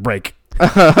takes for her to break.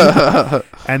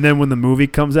 And then when the movie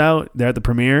comes out, they're at the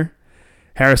premiere.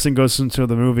 Harrison goes into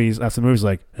the movies. After the movie's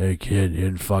like, hey, kid, you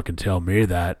didn't fucking tell me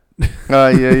that.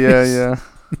 Yeah.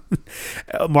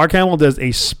 Mark Hamill does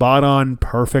a spot-on,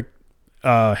 perfect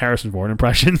Harrison Ford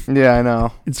impression. Yeah, I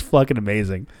know. It's fucking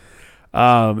amazing.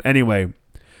 Anyway,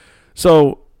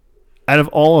 so out of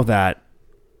all of that,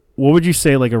 what would you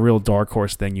say like a real dark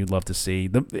horse thing you'd love to see?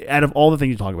 Out of all the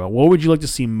things you talk about, what would you like to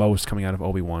see most coming out of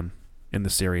Obi-Wan in the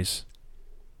series?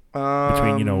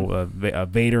 Between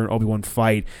Vader and Obi-Wan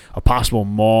fight, a possible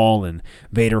Maul and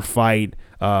Vader fight,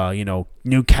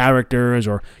 new characters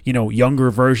or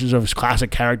younger versions of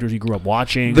classic characters you grew up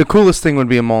watching. The coolest thing would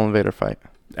be a Maul and Vader fight.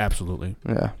 Absolutely.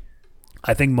 Yeah.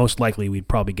 I think most likely we'd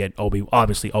probably get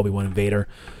Obi-Wan and Vader.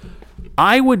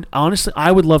 I would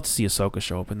love to see Ahsoka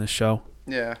show up in this show.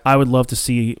 Yeah. I would love to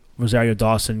see Rosario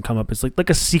Dawson come up as like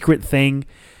a secret thing,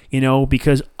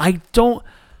 because I don't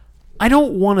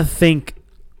want to think.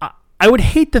 I would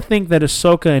hate to think that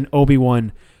Ahsoka and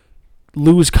Obi-Wan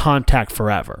lose contact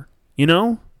forever,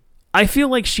 I feel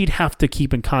like she'd have to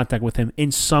keep in contact with him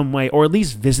in some way, or at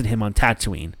least visit him on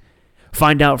Tatooine.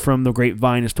 Find out from the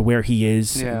grapevine as to where he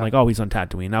is. Yeah. And he's on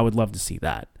Tatooine. I would love to see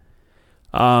that.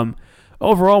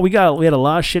 Overall, we had a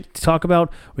lot of shit to talk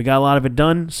about. We got a lot of it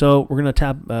done, so we're going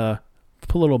to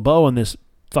put a little bow on this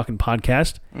fucking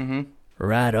podcast. Mm-hmm.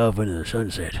 Right off into the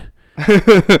sunset.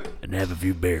 And have a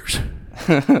few beers.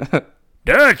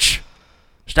 Dutch,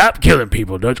 stop killing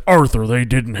people, Dutch. Arthur, they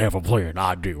didn't have a plan.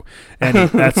 I do. And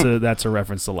that's a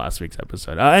reference to last week's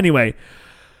episode. Anyway,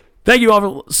 thank you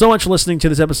all so much for listening to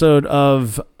this episode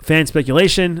of Fan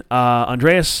Speculation.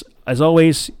 Andreas, as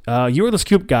always, you are the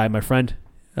scoop guy, my friend.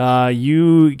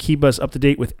 You keep us up to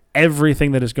date with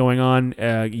everything that is going on.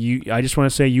 I just want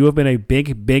to say you have been a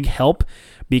big, big help,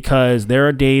 because there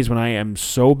are days when I am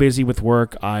so busy with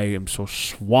work, I am so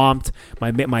swamped,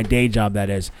 my day job that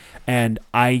is, and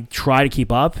I try to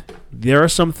keep up. There are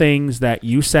some things that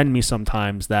you send me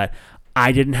sometimes that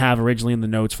I didn't have originally in the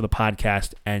notes for the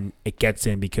podcast, and it gets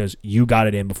in because you got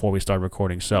it in before we started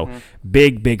recording. So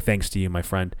big, big thanks to you, my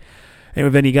friend. Anyway,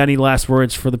 Vinny, you got any last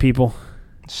words for the people?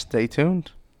 Stay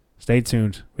tuned. Stay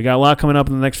tuned. We got a lot coming up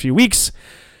in the next few weeks.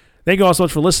 Thank you all so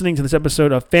much for listening to this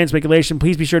episode of Fan Speculation.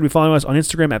 Please be sure to be following us on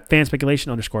Instagram at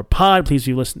fanspeculation_pod. Please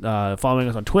be following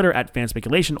us on Twitter at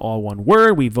fanspeculation, all one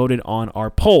word. We voted on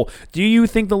our poll. Do you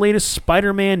think the latest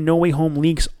Spider-Man No Way Home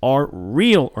leaks are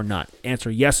real or not? Answer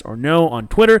yes or no on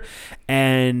Twitter.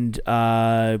 And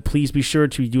please be sure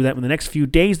to do that in the next few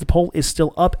days. The poll is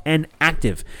still up and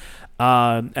active.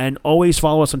 And always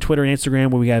follow us on Twitter and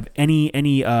Instagram where we have any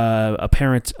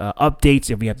apparent updates.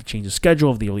 If we have to change the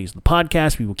schedule of the release of the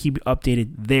podcast, we will keep you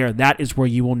updated there. That is where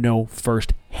you will know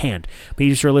firsthand.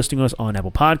 Please be sure listening to us on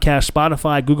Apple Podcasts,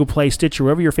 Spotify, Google Play, Stitcher,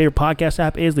 wherever your favorite podcast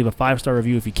app is. Leave a 5-star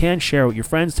review if you can. Share it with your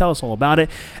friends. Tell us all about it.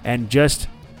 And just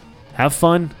have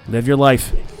fun. Live your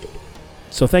life.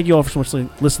 So thank you all so much for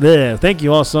listening. Thank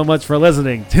you all so much for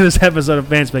listening to this episode of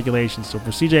Fan Speculation. So for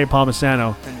CJ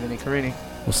Palmisano and Vinny Carini,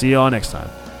 we'll see you all next time.